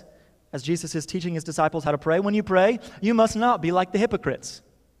 says, as Jesus is teaching his disciples how to pray, when you pray, you must not be like the hypocrites.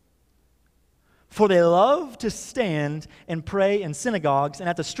 For they love to stand and pray in synagogues and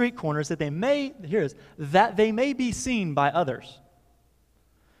at the street corners that they may be seen by others.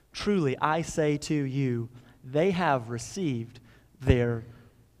 Truly, I say to you, they have received their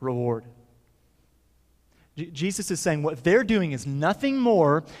reward. Jesus is saying what they're doing is nothing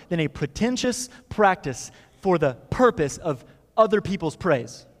more than a pretentious practice for the purpose of other people's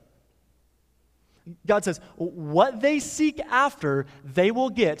praise. God says, what they seek after, they will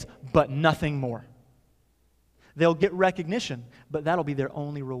get, but nothing more. They'll get recognition, but that'll be their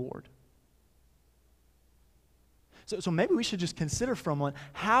only reward. So maybe we should just consider for a moment,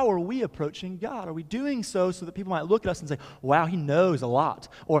 how are we approaching God? Are we doing so that people might look at us and say, wow, he knows a lot,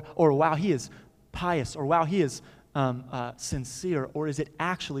 or wow, he is pious, or wow, he is sincere, or is it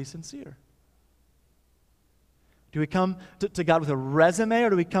actually sincere? Do we come to God with a resume, or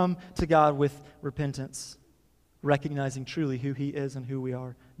do we come to God with repentance, recognizing truly who he is and who we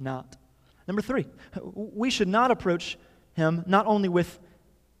are not? Number 3, we should not approach him not only with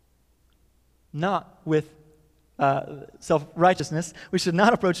self-righteousness. We should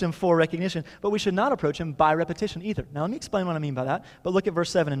not approach him for recognition, but we should not approach him by repetition either. Now, let me explain what I mean by that, but look at verse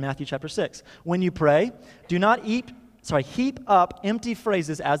 7 in Matthew chapter 6. When you pray, do not heap up empty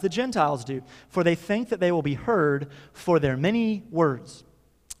phrases as the Gentiles do, for they think that they will be heard for their many words.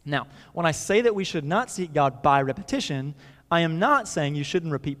 Now, when I say that we should not seek God by repetition, I am not saying you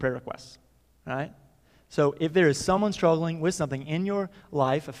shouldn't repeat prayer requests, right? So if there is someone struggling with something in your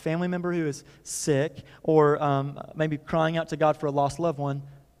life, a family member who is sick, or maybe crying out to God for a lost loved one,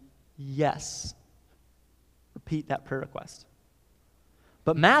 yes, repeat that prayer request.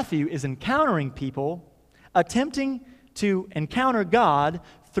 But Matthew is encountering people attempting to encounter God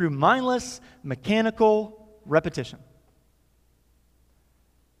through mindless, mechanical repetition.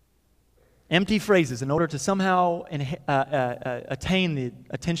 Empty phrases in order to somehow attain the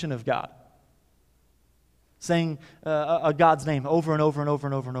attention of God. Saying a God's name over and over and over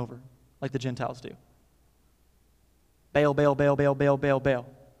and over and over, like the Gentiles do. Baal, Baal, Baal, Baal, Baal, Baal, Baal.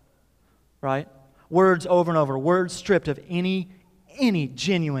 Right? Words over and over, words stripped of any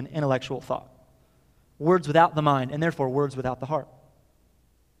genuine intellectual thought. Words without the mind, and therefore words without the heart.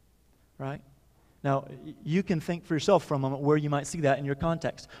 Right? Now, you can think for yourself for a moment where you might see that in your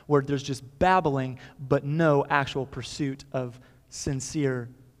context, where there's just babbling, but no actual pursuit of sincere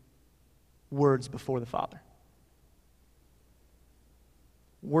words before the Father.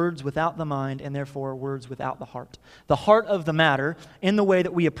 Words without the mind, and therefore words without the heart. The heart of the matter, in the way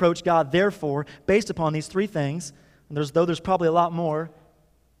that we approach God, therefore, based upon these 3 things, and though there's probably a lot more,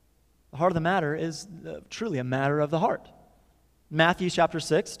 the heart of the matter is truly a matter of the heart. Matthew chapter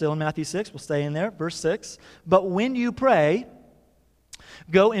 6, still in Matthew 6, we'll stay in there, verse 6. But when you pray,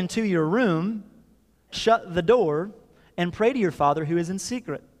 go into your room, shut the door, and pray to your Father who is in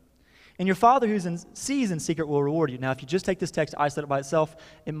secret. And your Father who sees in secret will reward you. Now, if you just take this text, isolate it by itself,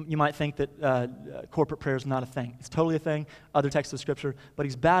 you might think that corporate prayer is not a thing. It's totally a thing, other texts of Scripture, but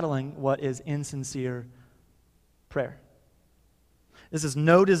he's battling what is insincere prayer. This is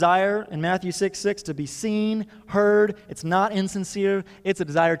no desire in Matthew 6:6 to be seen, heard. It's not insincere. It's a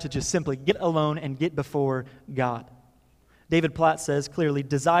desire to just simply get alone and get before God. David Platt says clearly,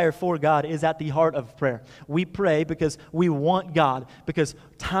 desire for God is at the heart of prayer. We pray because we want God, because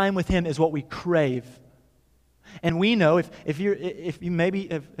time with Him is what we crave. And we know if you maybe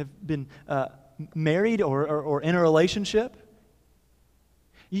have been married or in a relationship,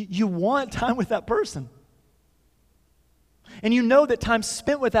 you want time with that person. And you know that time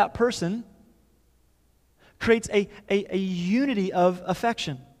spent with that person creates a unity of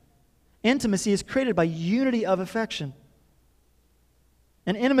affection. Intimacy is created by unity of affection.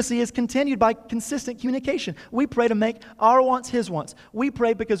 And intimacy is continued by consistent communication. We pray to make our wants His wants. We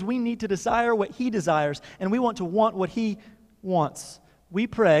pray because we need to desire what He desires, and we want to want what He wants. We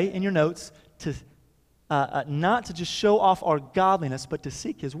pray, in your notes, to not to just show off our godliness, but to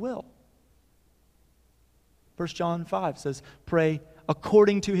seek His will. 1 John 5 says, pray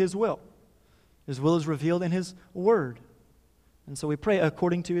according to His will. His will is revealed in His Word. And so we pray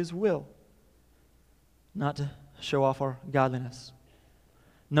according to His will, not to show off our godliness.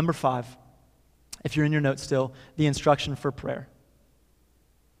 Number 5, if you're in your notes still, the instruction for prayer.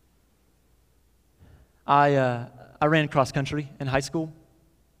 I ran cross country in high school,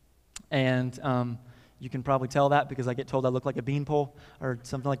 and you can probably tell that because I get told I look like a beanpole or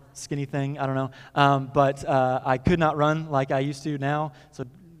something like skinny thing. I don't know. But I could not run like I used to now. So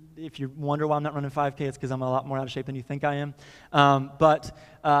if you wonder why I'm not running 5K, it's because I'm a lot more out of shape than you think I am. But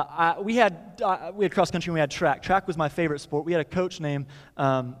we had cross country and we had track. Track was my favorite sport. We had a coach named,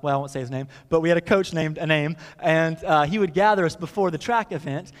 well, I won't say his name, but we had a coach named a name, and he would gather us before the track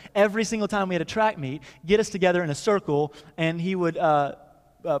event. Every single time we had a track meet, get us together in a circle, and he would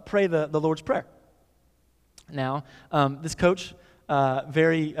pray the Lord's Prayer. Now, this coach,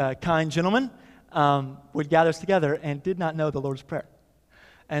 very kind gentleman, would gather us together and did not know the Lord's Prayer.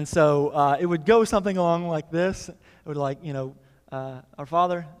 And so it would go something along like this. It would our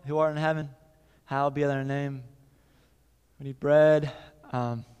Father, who art in heaven, hallowed be thy name. We need bread.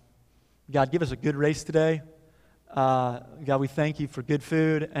 God, give us a good race today. God, we thank you for good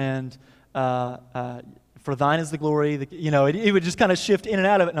food, and for thine is the glory. It would just kind of shift in and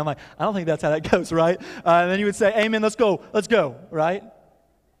out of it. And I'm like, I don't think that's how that goes, right? And then he would say, amen, let's go, right?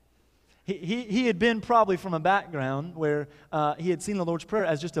 He had been probably from a background where he had seen the Lord's Prayer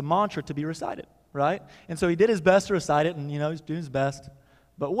as just a mantra to be recited, right? And so he did his best to recite it, and, he's doing his best,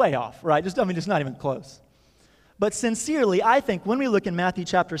 but way off, right? Just not even close. But sincerely, I think when we look in Matthew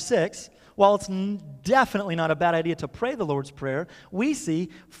chapter 6, while it's definitely not a bad idea to pray the Lord's Prayer, we see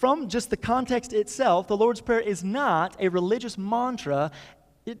from just the context itself, the Lord's Prayer is not a religious mantra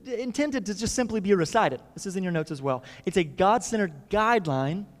intended to just simply be recited. This is in your notes as well. It's a God-centered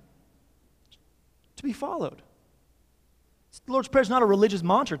guideline to be followed. The Lord's Prayer is not a religious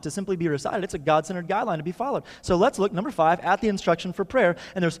mantra to simply be recited. It's a God-centered guideline to be followed. So let's look, number 5, at the instruction for prayer.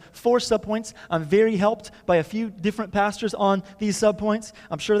 And there's 4 subpoints. I'm very helped by a few different pastors on these subpoints.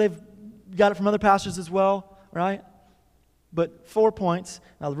 I'm sure they've got it from other pastors as well, right? But 4 points.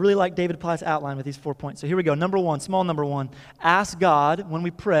 I really like David Platt's outline with these 4 points. So here we go. Number 1, small number 1. Ask God when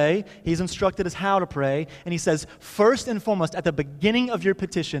we pray. He's instructed us how to pray. And he says, first and foremost, at the beginning of your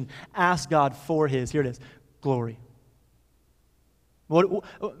petition, ask God for His, here it is, glory. Well,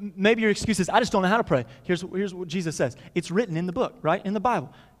 maybe your excuse is, I just don't know how to pray. Here's what Jesus says. It's written in the book, right? In the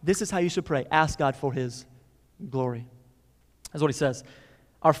Bible. This is how you should pray. Ask God for His glory. That's what he says.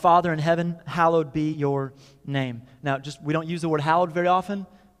 Our Father in heaven, hallowed be your name. Now, we don't use the word hallowed very often,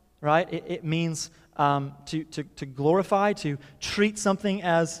 right? It means to glorify, to treat something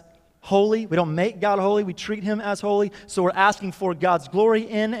as holy. We don't make God holy, we treat Him as holy. So we're asking for God's glory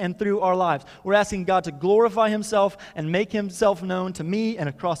in and through our lives. We're asking God to glorify Himself and make Himself known to me and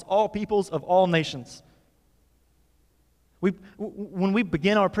across all peoples of all nations. When we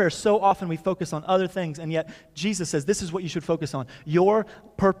begin our prayer, so often we focus on other things, and yet Jesus says this is what you should focus on. Your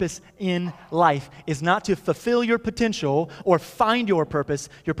purpose in life is not to fulfill your potential or find your purpose.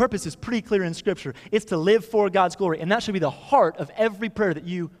 Your purpose is pretty clear in Scripture. It's to live for God's glory, and that should be the heart of every prayer that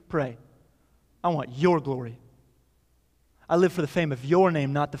you pray. I want your glory. I live for the fame of your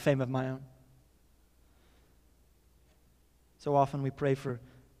name, not the fame of my own. So often we pray for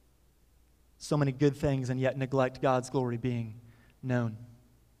so many good things and yet neglect God's glory being known.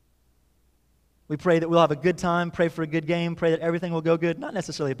 We pray that we'll have a good time, pray for a good game, pray that everything will go good. Not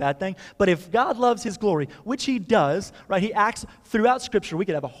necessarily a bad thing, but if God loves His glory, which He does, right? He acts throughout Scripture. We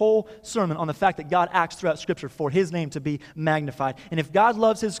could have a whole sermon on the fact that God acts throughout Scripture for His name to be magnified. And if God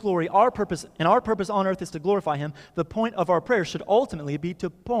loves His glory, our purpose on earth is to glorify Him. The point of our prayer should ultimately be to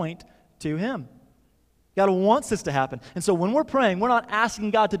point to Him. God wants this to happen. And so when we're praying, we're not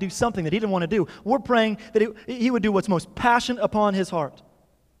asking God to do something that He didn't want to do. We're praying that He would do what's most passionate upon His heart.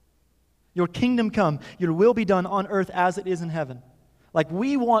 Your kingdom come, your will be done on earth as it is in heaven. Like,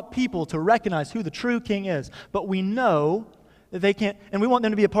 we want people to recognize who the true king is, but we know that they can't, and we want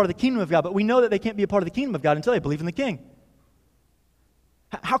them to be a part of the kingdom of God, but we know that they can't be a part of the kingdom of God until they believe in the king.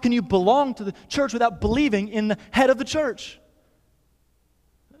 How can you belong to the church without believing in the head of the church?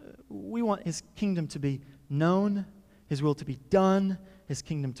 We want His kingdom to be known, His will to be done, His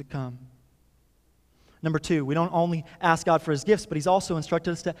kingdom to come. Number 2, we don't only ask God for His gifts, but He's also instructed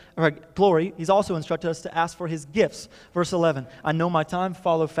us to, or glory, He's also instructed us to ask for His gifts. Verse 11, I know my time,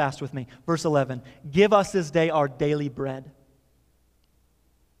 follow fast with me. Verse 11, give us this day our daily bread.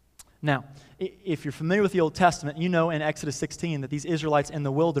 Now, if you're familiar with the Old Testament, you know in Exodus 16 that these Israelites in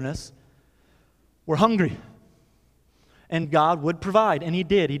the wilderness were hungry. And God would provide, and He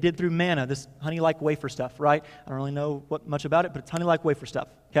did. He did through manna, this honey-like wafer stuff, right? I don't really know much about it, but it's honey-like wafer stuff,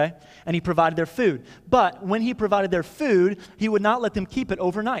 okay? And He provided their food. But when He provided their food, He would not let them keep it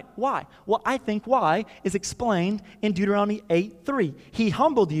overnight. Why? Well, I think why is explained in Deuteronomy 8:3. He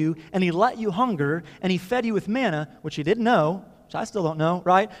humbled you, and He let you hunger, and He fed you with manna, which you didn't know, which I still don't know,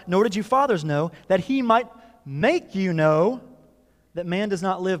 right? Nor did you fathers know, that He might make you know that man does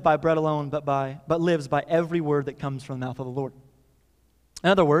not live by bread alone, but lives by every word that comes from the mouth of the Lord. In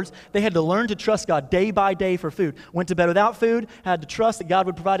other words, they had to learn to trust God day by day for food. Went to bed without food, had to trust that God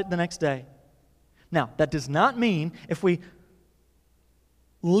would provide it the next day. Now, that does not mean if we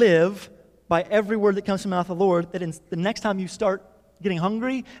live by every word that comes from the mouth of the Lord, that the next time you start getting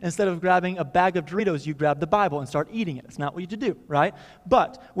hungry, instead of grabbing a bag of Doritos, you grab the Bible and start eating it. It's not what you do, right?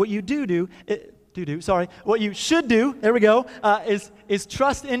 But what you what you should do, there we go, is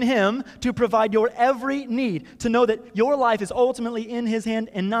trust in Him to provide your every need, to know that your life is ultimately in His hand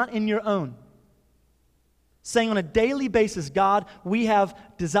and not in your own. Saying on a daily basis, God, we have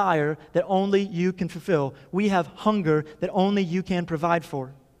desire that only You can fulfill. We have hunger that only You can provide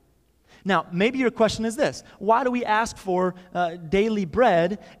for. Now, maybe your question is this: why do we ask for daily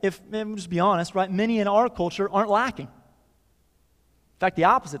bread if, and just be honest, right, many in our culture aren't lacking? In fact, the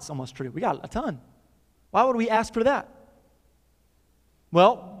opposite's almost true. We got a ton. Why would we ask for that?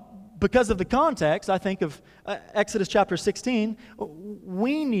 Well, because of the context, I think of Exodus chapter 16,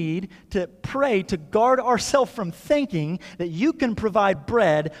 we need to pray to guard ourselves from thinking that you can provide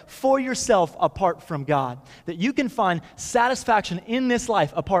bread for yourself apart from God, that you can find satisfaction in this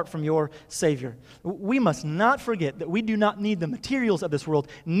life apart from your Savior. We must not forget that we do not need the materials of this world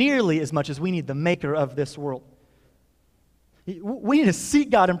nearly as much as we need the Maker of this world. We need to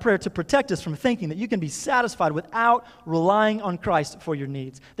seek God in prayer to protect us from thinking that you can be satisfied without relying on Christ for your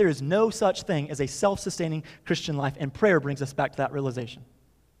needs. There is no such thing as a self-sustaining Christian life, and prayer brings us back to that realization.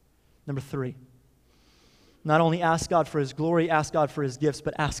 Number 3, not only ask God for His glory, ask God for His gifts,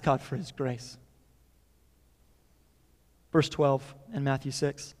 but ask God for His grace. Verse 12 in Matthew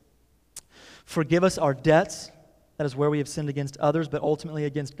 6. Forgive us our debts, that is where we have sinned against others, but ultimately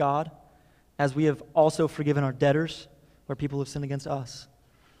against God, as we have also forgiven our debtors, where people have sinned against us.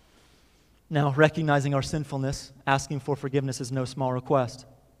 Now, recognizing our sinfulness, asking for forgiveness is no small request.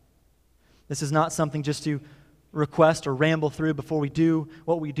 This is not something just to request or ramble through before we do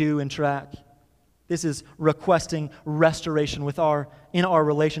what we do in track. This is requesting restoration in our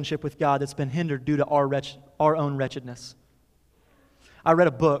relationship with God that's been hindered due to our own wretchedness. I read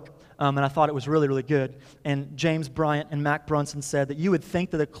a book, and I thought it was really, really good. And James Bryant and Mac Brunson said that you would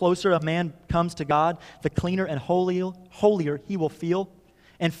think that the closer a man comes to God, the cleaner and holier he will feel.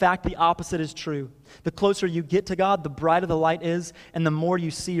 In fact, the opposite is true. The closer you get to God, the brighter the light is, and the more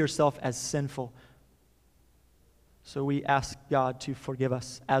you see yourself as sinful. So we ask God to forgive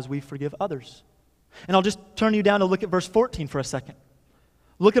us as we forgive others. And I'll just turn you down to look at verse 14 for a second.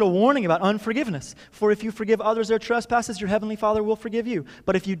 Look at a warning about unforgiveness. For if you forgive others their trespasses, your heavenly Father will forgive you.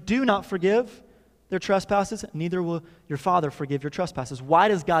 But if you do not forgive their trespasses, neither will your Father forgive your trespasses. Why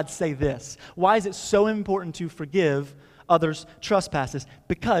does God say this? Why is it so important to forgive others' trespasses?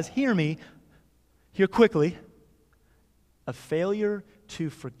 Because, hear quickly, a failure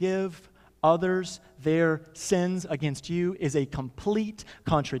to forgive others their sins against you is a complete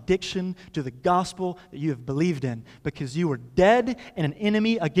contradiction to the gospel that you have believed in, because you were dead and an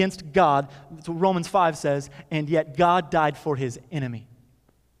enemy against God. That's what Romans 5 says, and yet God died for his enemy.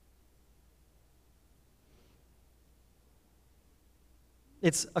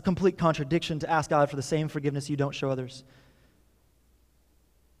 It's a complete contradiction to ask God for the same forgiveness you don't show others.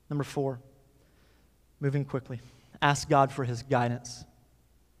 Number 4, moving quickly, ask God for his guidance.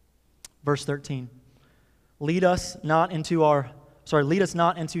 Verse 13, lead us not into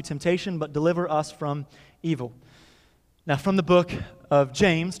temptation, but deliver us from evil. Now, from the book of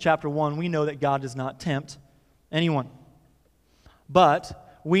James, chapter 1, we know that God does not tempt anyone.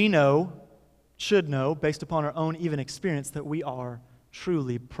 But we should know, based upon our own even experience, that we are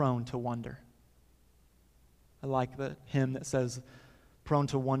truly prone to wonder. I like the hymn that says, prone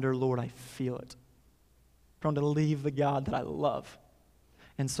to wonder, Lord, I feel it. Prone to leave the God that I love.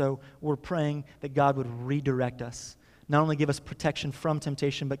 And so we're praying that God would redirect us. Not only give us protection from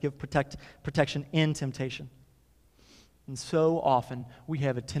temptation, but give protection in temptation. And so often we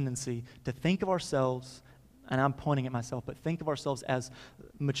have a tendency to think of ourselves, and I'm pointing at myself, but think of ourselves as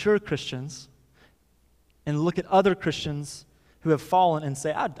mature Christians and look at other Christians who have fallen and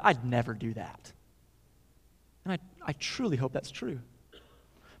say, I'd never do that. And I truly hope that's true.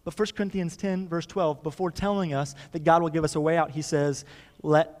 But 1 Corinthians 10, verse 12, before telling us that God will give us a way out, he says,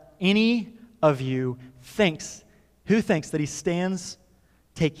 let any of you who thinks that he stands,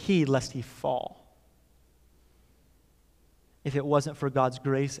 take heed lest he fall. If it wasn't for God's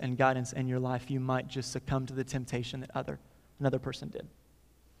grace and guidance in your life, you might just succumb to the temptation that another person did.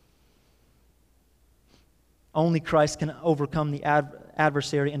 Only Christ can overcome the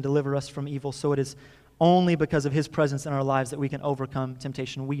adversary and deliver us from evil, so it is only because of his presence in our lives that we can overcome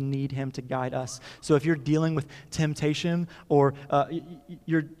temptation. We need him to guide us. So if you're dealing with temptation or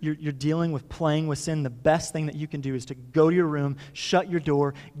you're dealing with playing with sin, the best thing that you can do is to go to your room, shut your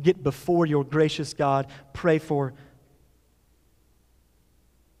door, get before your gracious God, pray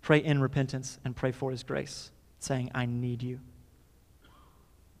in repentance, and pray for his grace, saying, I need you.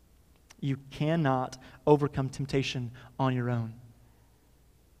 You cannot overcome temptation on your own.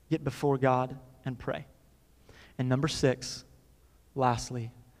 Get before God and pray. And number 6,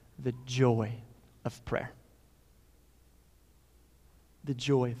 lastly, the joy of prayer. The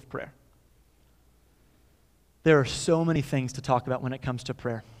joy of prayer. There are so many things to talk about when it comes to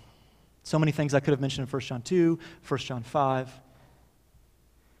prayer. So many things I could have mentioned in 1 John 2, 1 John 5.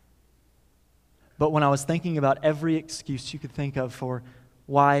 But when I was thinking about every excuse you could think of for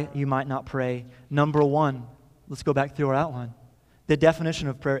why you might not pray, number 1, let's go back through our outline. The definition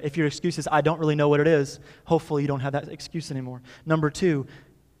of prayer, if your excuse is, I don't really know what it is, hopefully you don't have that excuse anymore. Number 2,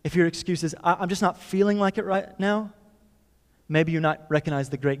 if your excuse is, I'm just not feeling like it right now, maybe you not recognize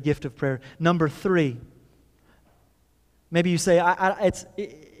the great gift of prayer. Number 3, maybe you say,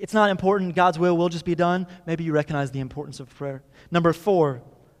 it's not important, God's will just be done. Maybe you recognize the importance of prayer. Number 4,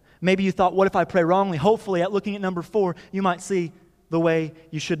 maybe you thought, what if I pray wrongly? Hopefully, at looking at number 4, you might see the way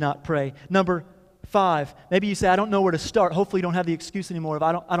you should not pray. Number 5, maybe you say, I don't know where to start. Hopefully you don't have the excuse anymore of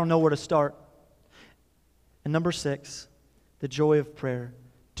I don't know where to start. And number 6, the joy of prayer.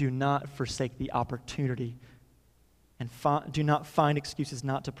 Do not forsake the opportunity and do not find excuses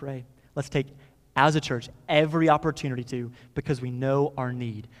not to pray. Let's take, as a church, every opportunity to, because we know our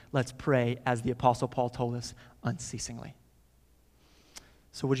need. Let's pray, as the Apostle Paul told us, unceasingly.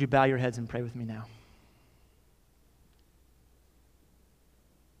 So would you bow your heads and pray with me now?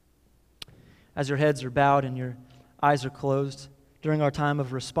 As your heads are bowed and your eyes are closed, during our time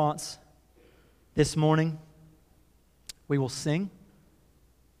of response this morning, we will sing.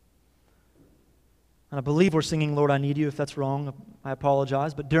 And I believe we're singing, Lord, I Need You. If that's wrong, I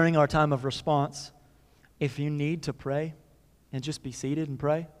apologize. But during our time of response, if you need to pray and just be seated and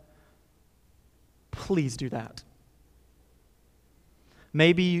pray, please do that.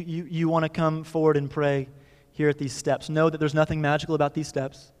 Maybe you want to come forward and pray here at these steps. Know that there's nothing magical about these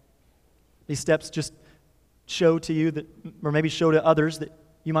steps. These steps just show to you that, or maybe show to others that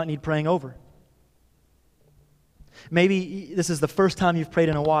you might need praying over. Maybe this is the first time you've prayed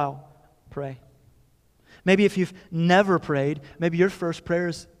in a while. Pray. Maybe if you've never prayed, maybe your first prayer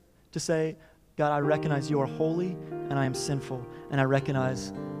is to say, God, I recognize you are holy and I am sinful, and I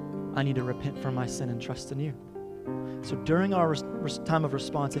recognize I need to repent from my sin and trust in you. So during our time of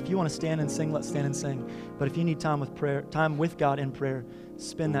response, if you want to stand and sing, let's stand and sing. But if you need time with prayer, time with God in prayer,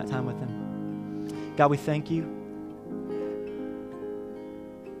 spend that time with Him. God, we thank you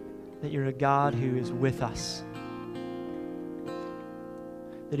that you're a God who is with us,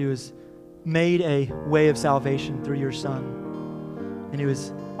 that who has made a way of salvation through your Son. and who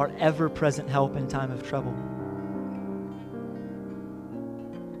is our ever-present help in time of trouble.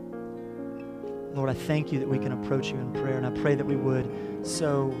 Lord, I thank you that we can approach you in prayer, and I pray that we would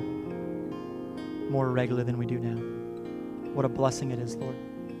so more regular than we do now. What a blessing it is, Lord.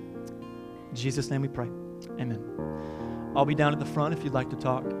 In Jesus' name we pray. Amen. I'll be down at the front if you'd like to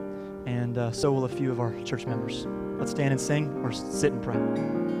talk, and so will a few of our church members. Let's stand and sing or sit and pray.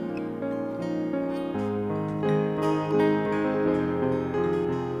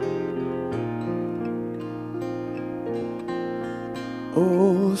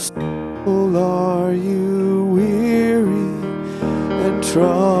 Oh, soul, are you weary and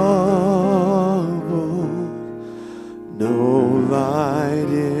troubled? No light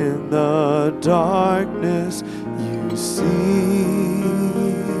in the darkness you see.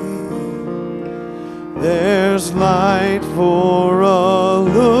 There's light for a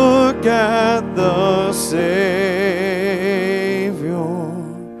look at the Savior,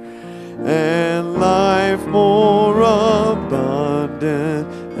 and life more abundant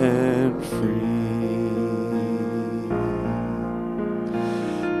and free.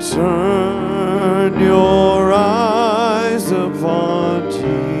 Turn your eyes upon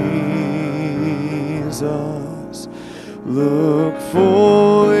Jesus. Look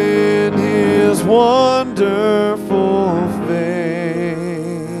full in his wonderful face,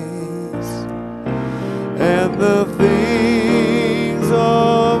 and the things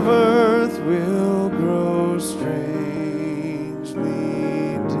of earth will grow strangely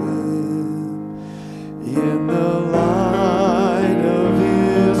dim in the light of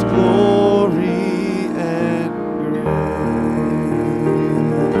his glory and grace.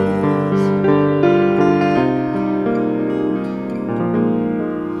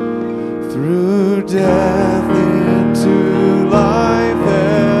 Through death into life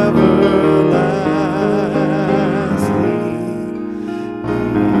everlasting,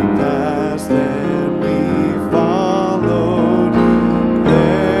 he passed and we followed him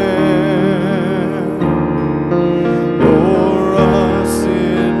there. O'er us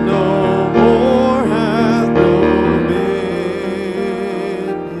sin no more hath dominion,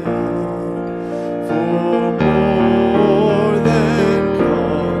 for more than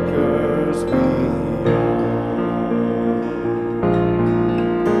conquers we are.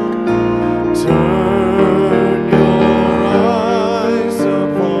 Turn your eyes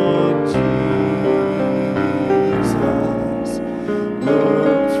upon Jesus.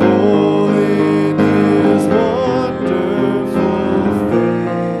 Look full in his wonderful face,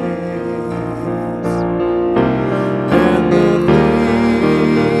 and the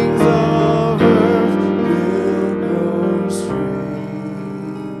things of earth will grow strangely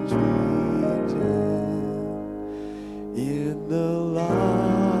dim in the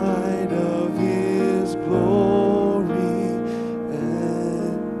light of his glory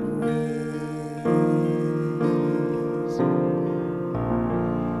and grace.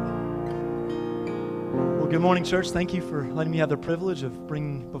 Well, good morning, church. Thank you for letting me have the privilege of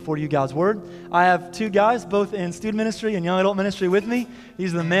bringing before you God's Word. I have two guys, both in student ministry and young adult ministry with me.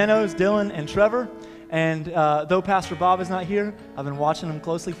 These are the Manos, Dylan and Trevor. And though Pastor Bob is not here, I've been watching them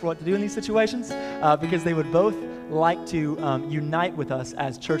closely for what to do in these situations because they would both like to unite with us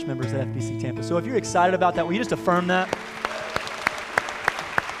as church members at FBC Tampa. So if you're excited about that, will you just affirm that?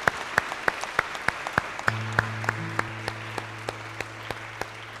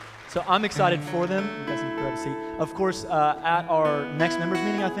 So I'm excited for them. You guys can grab a seat. Of course, at our next members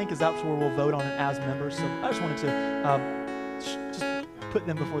meeting, I think, is that's where we'll vote on it as members. So I just wanted to just put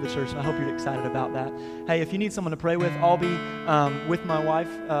them before the church, and I hope you're excited about that. Hey, if you need someone to pray with, I'll be with my wife.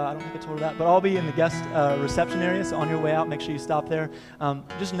 I don't think I told her that, but I'll be in the guest reception area, so on your way out, make sure you stop there.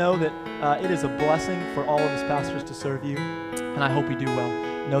 Just know that it is a blessing for all of us pastors to serve you, and I hope we do well.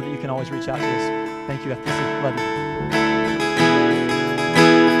 Know that you can always reach out to us. Thank you, FPC. Love you.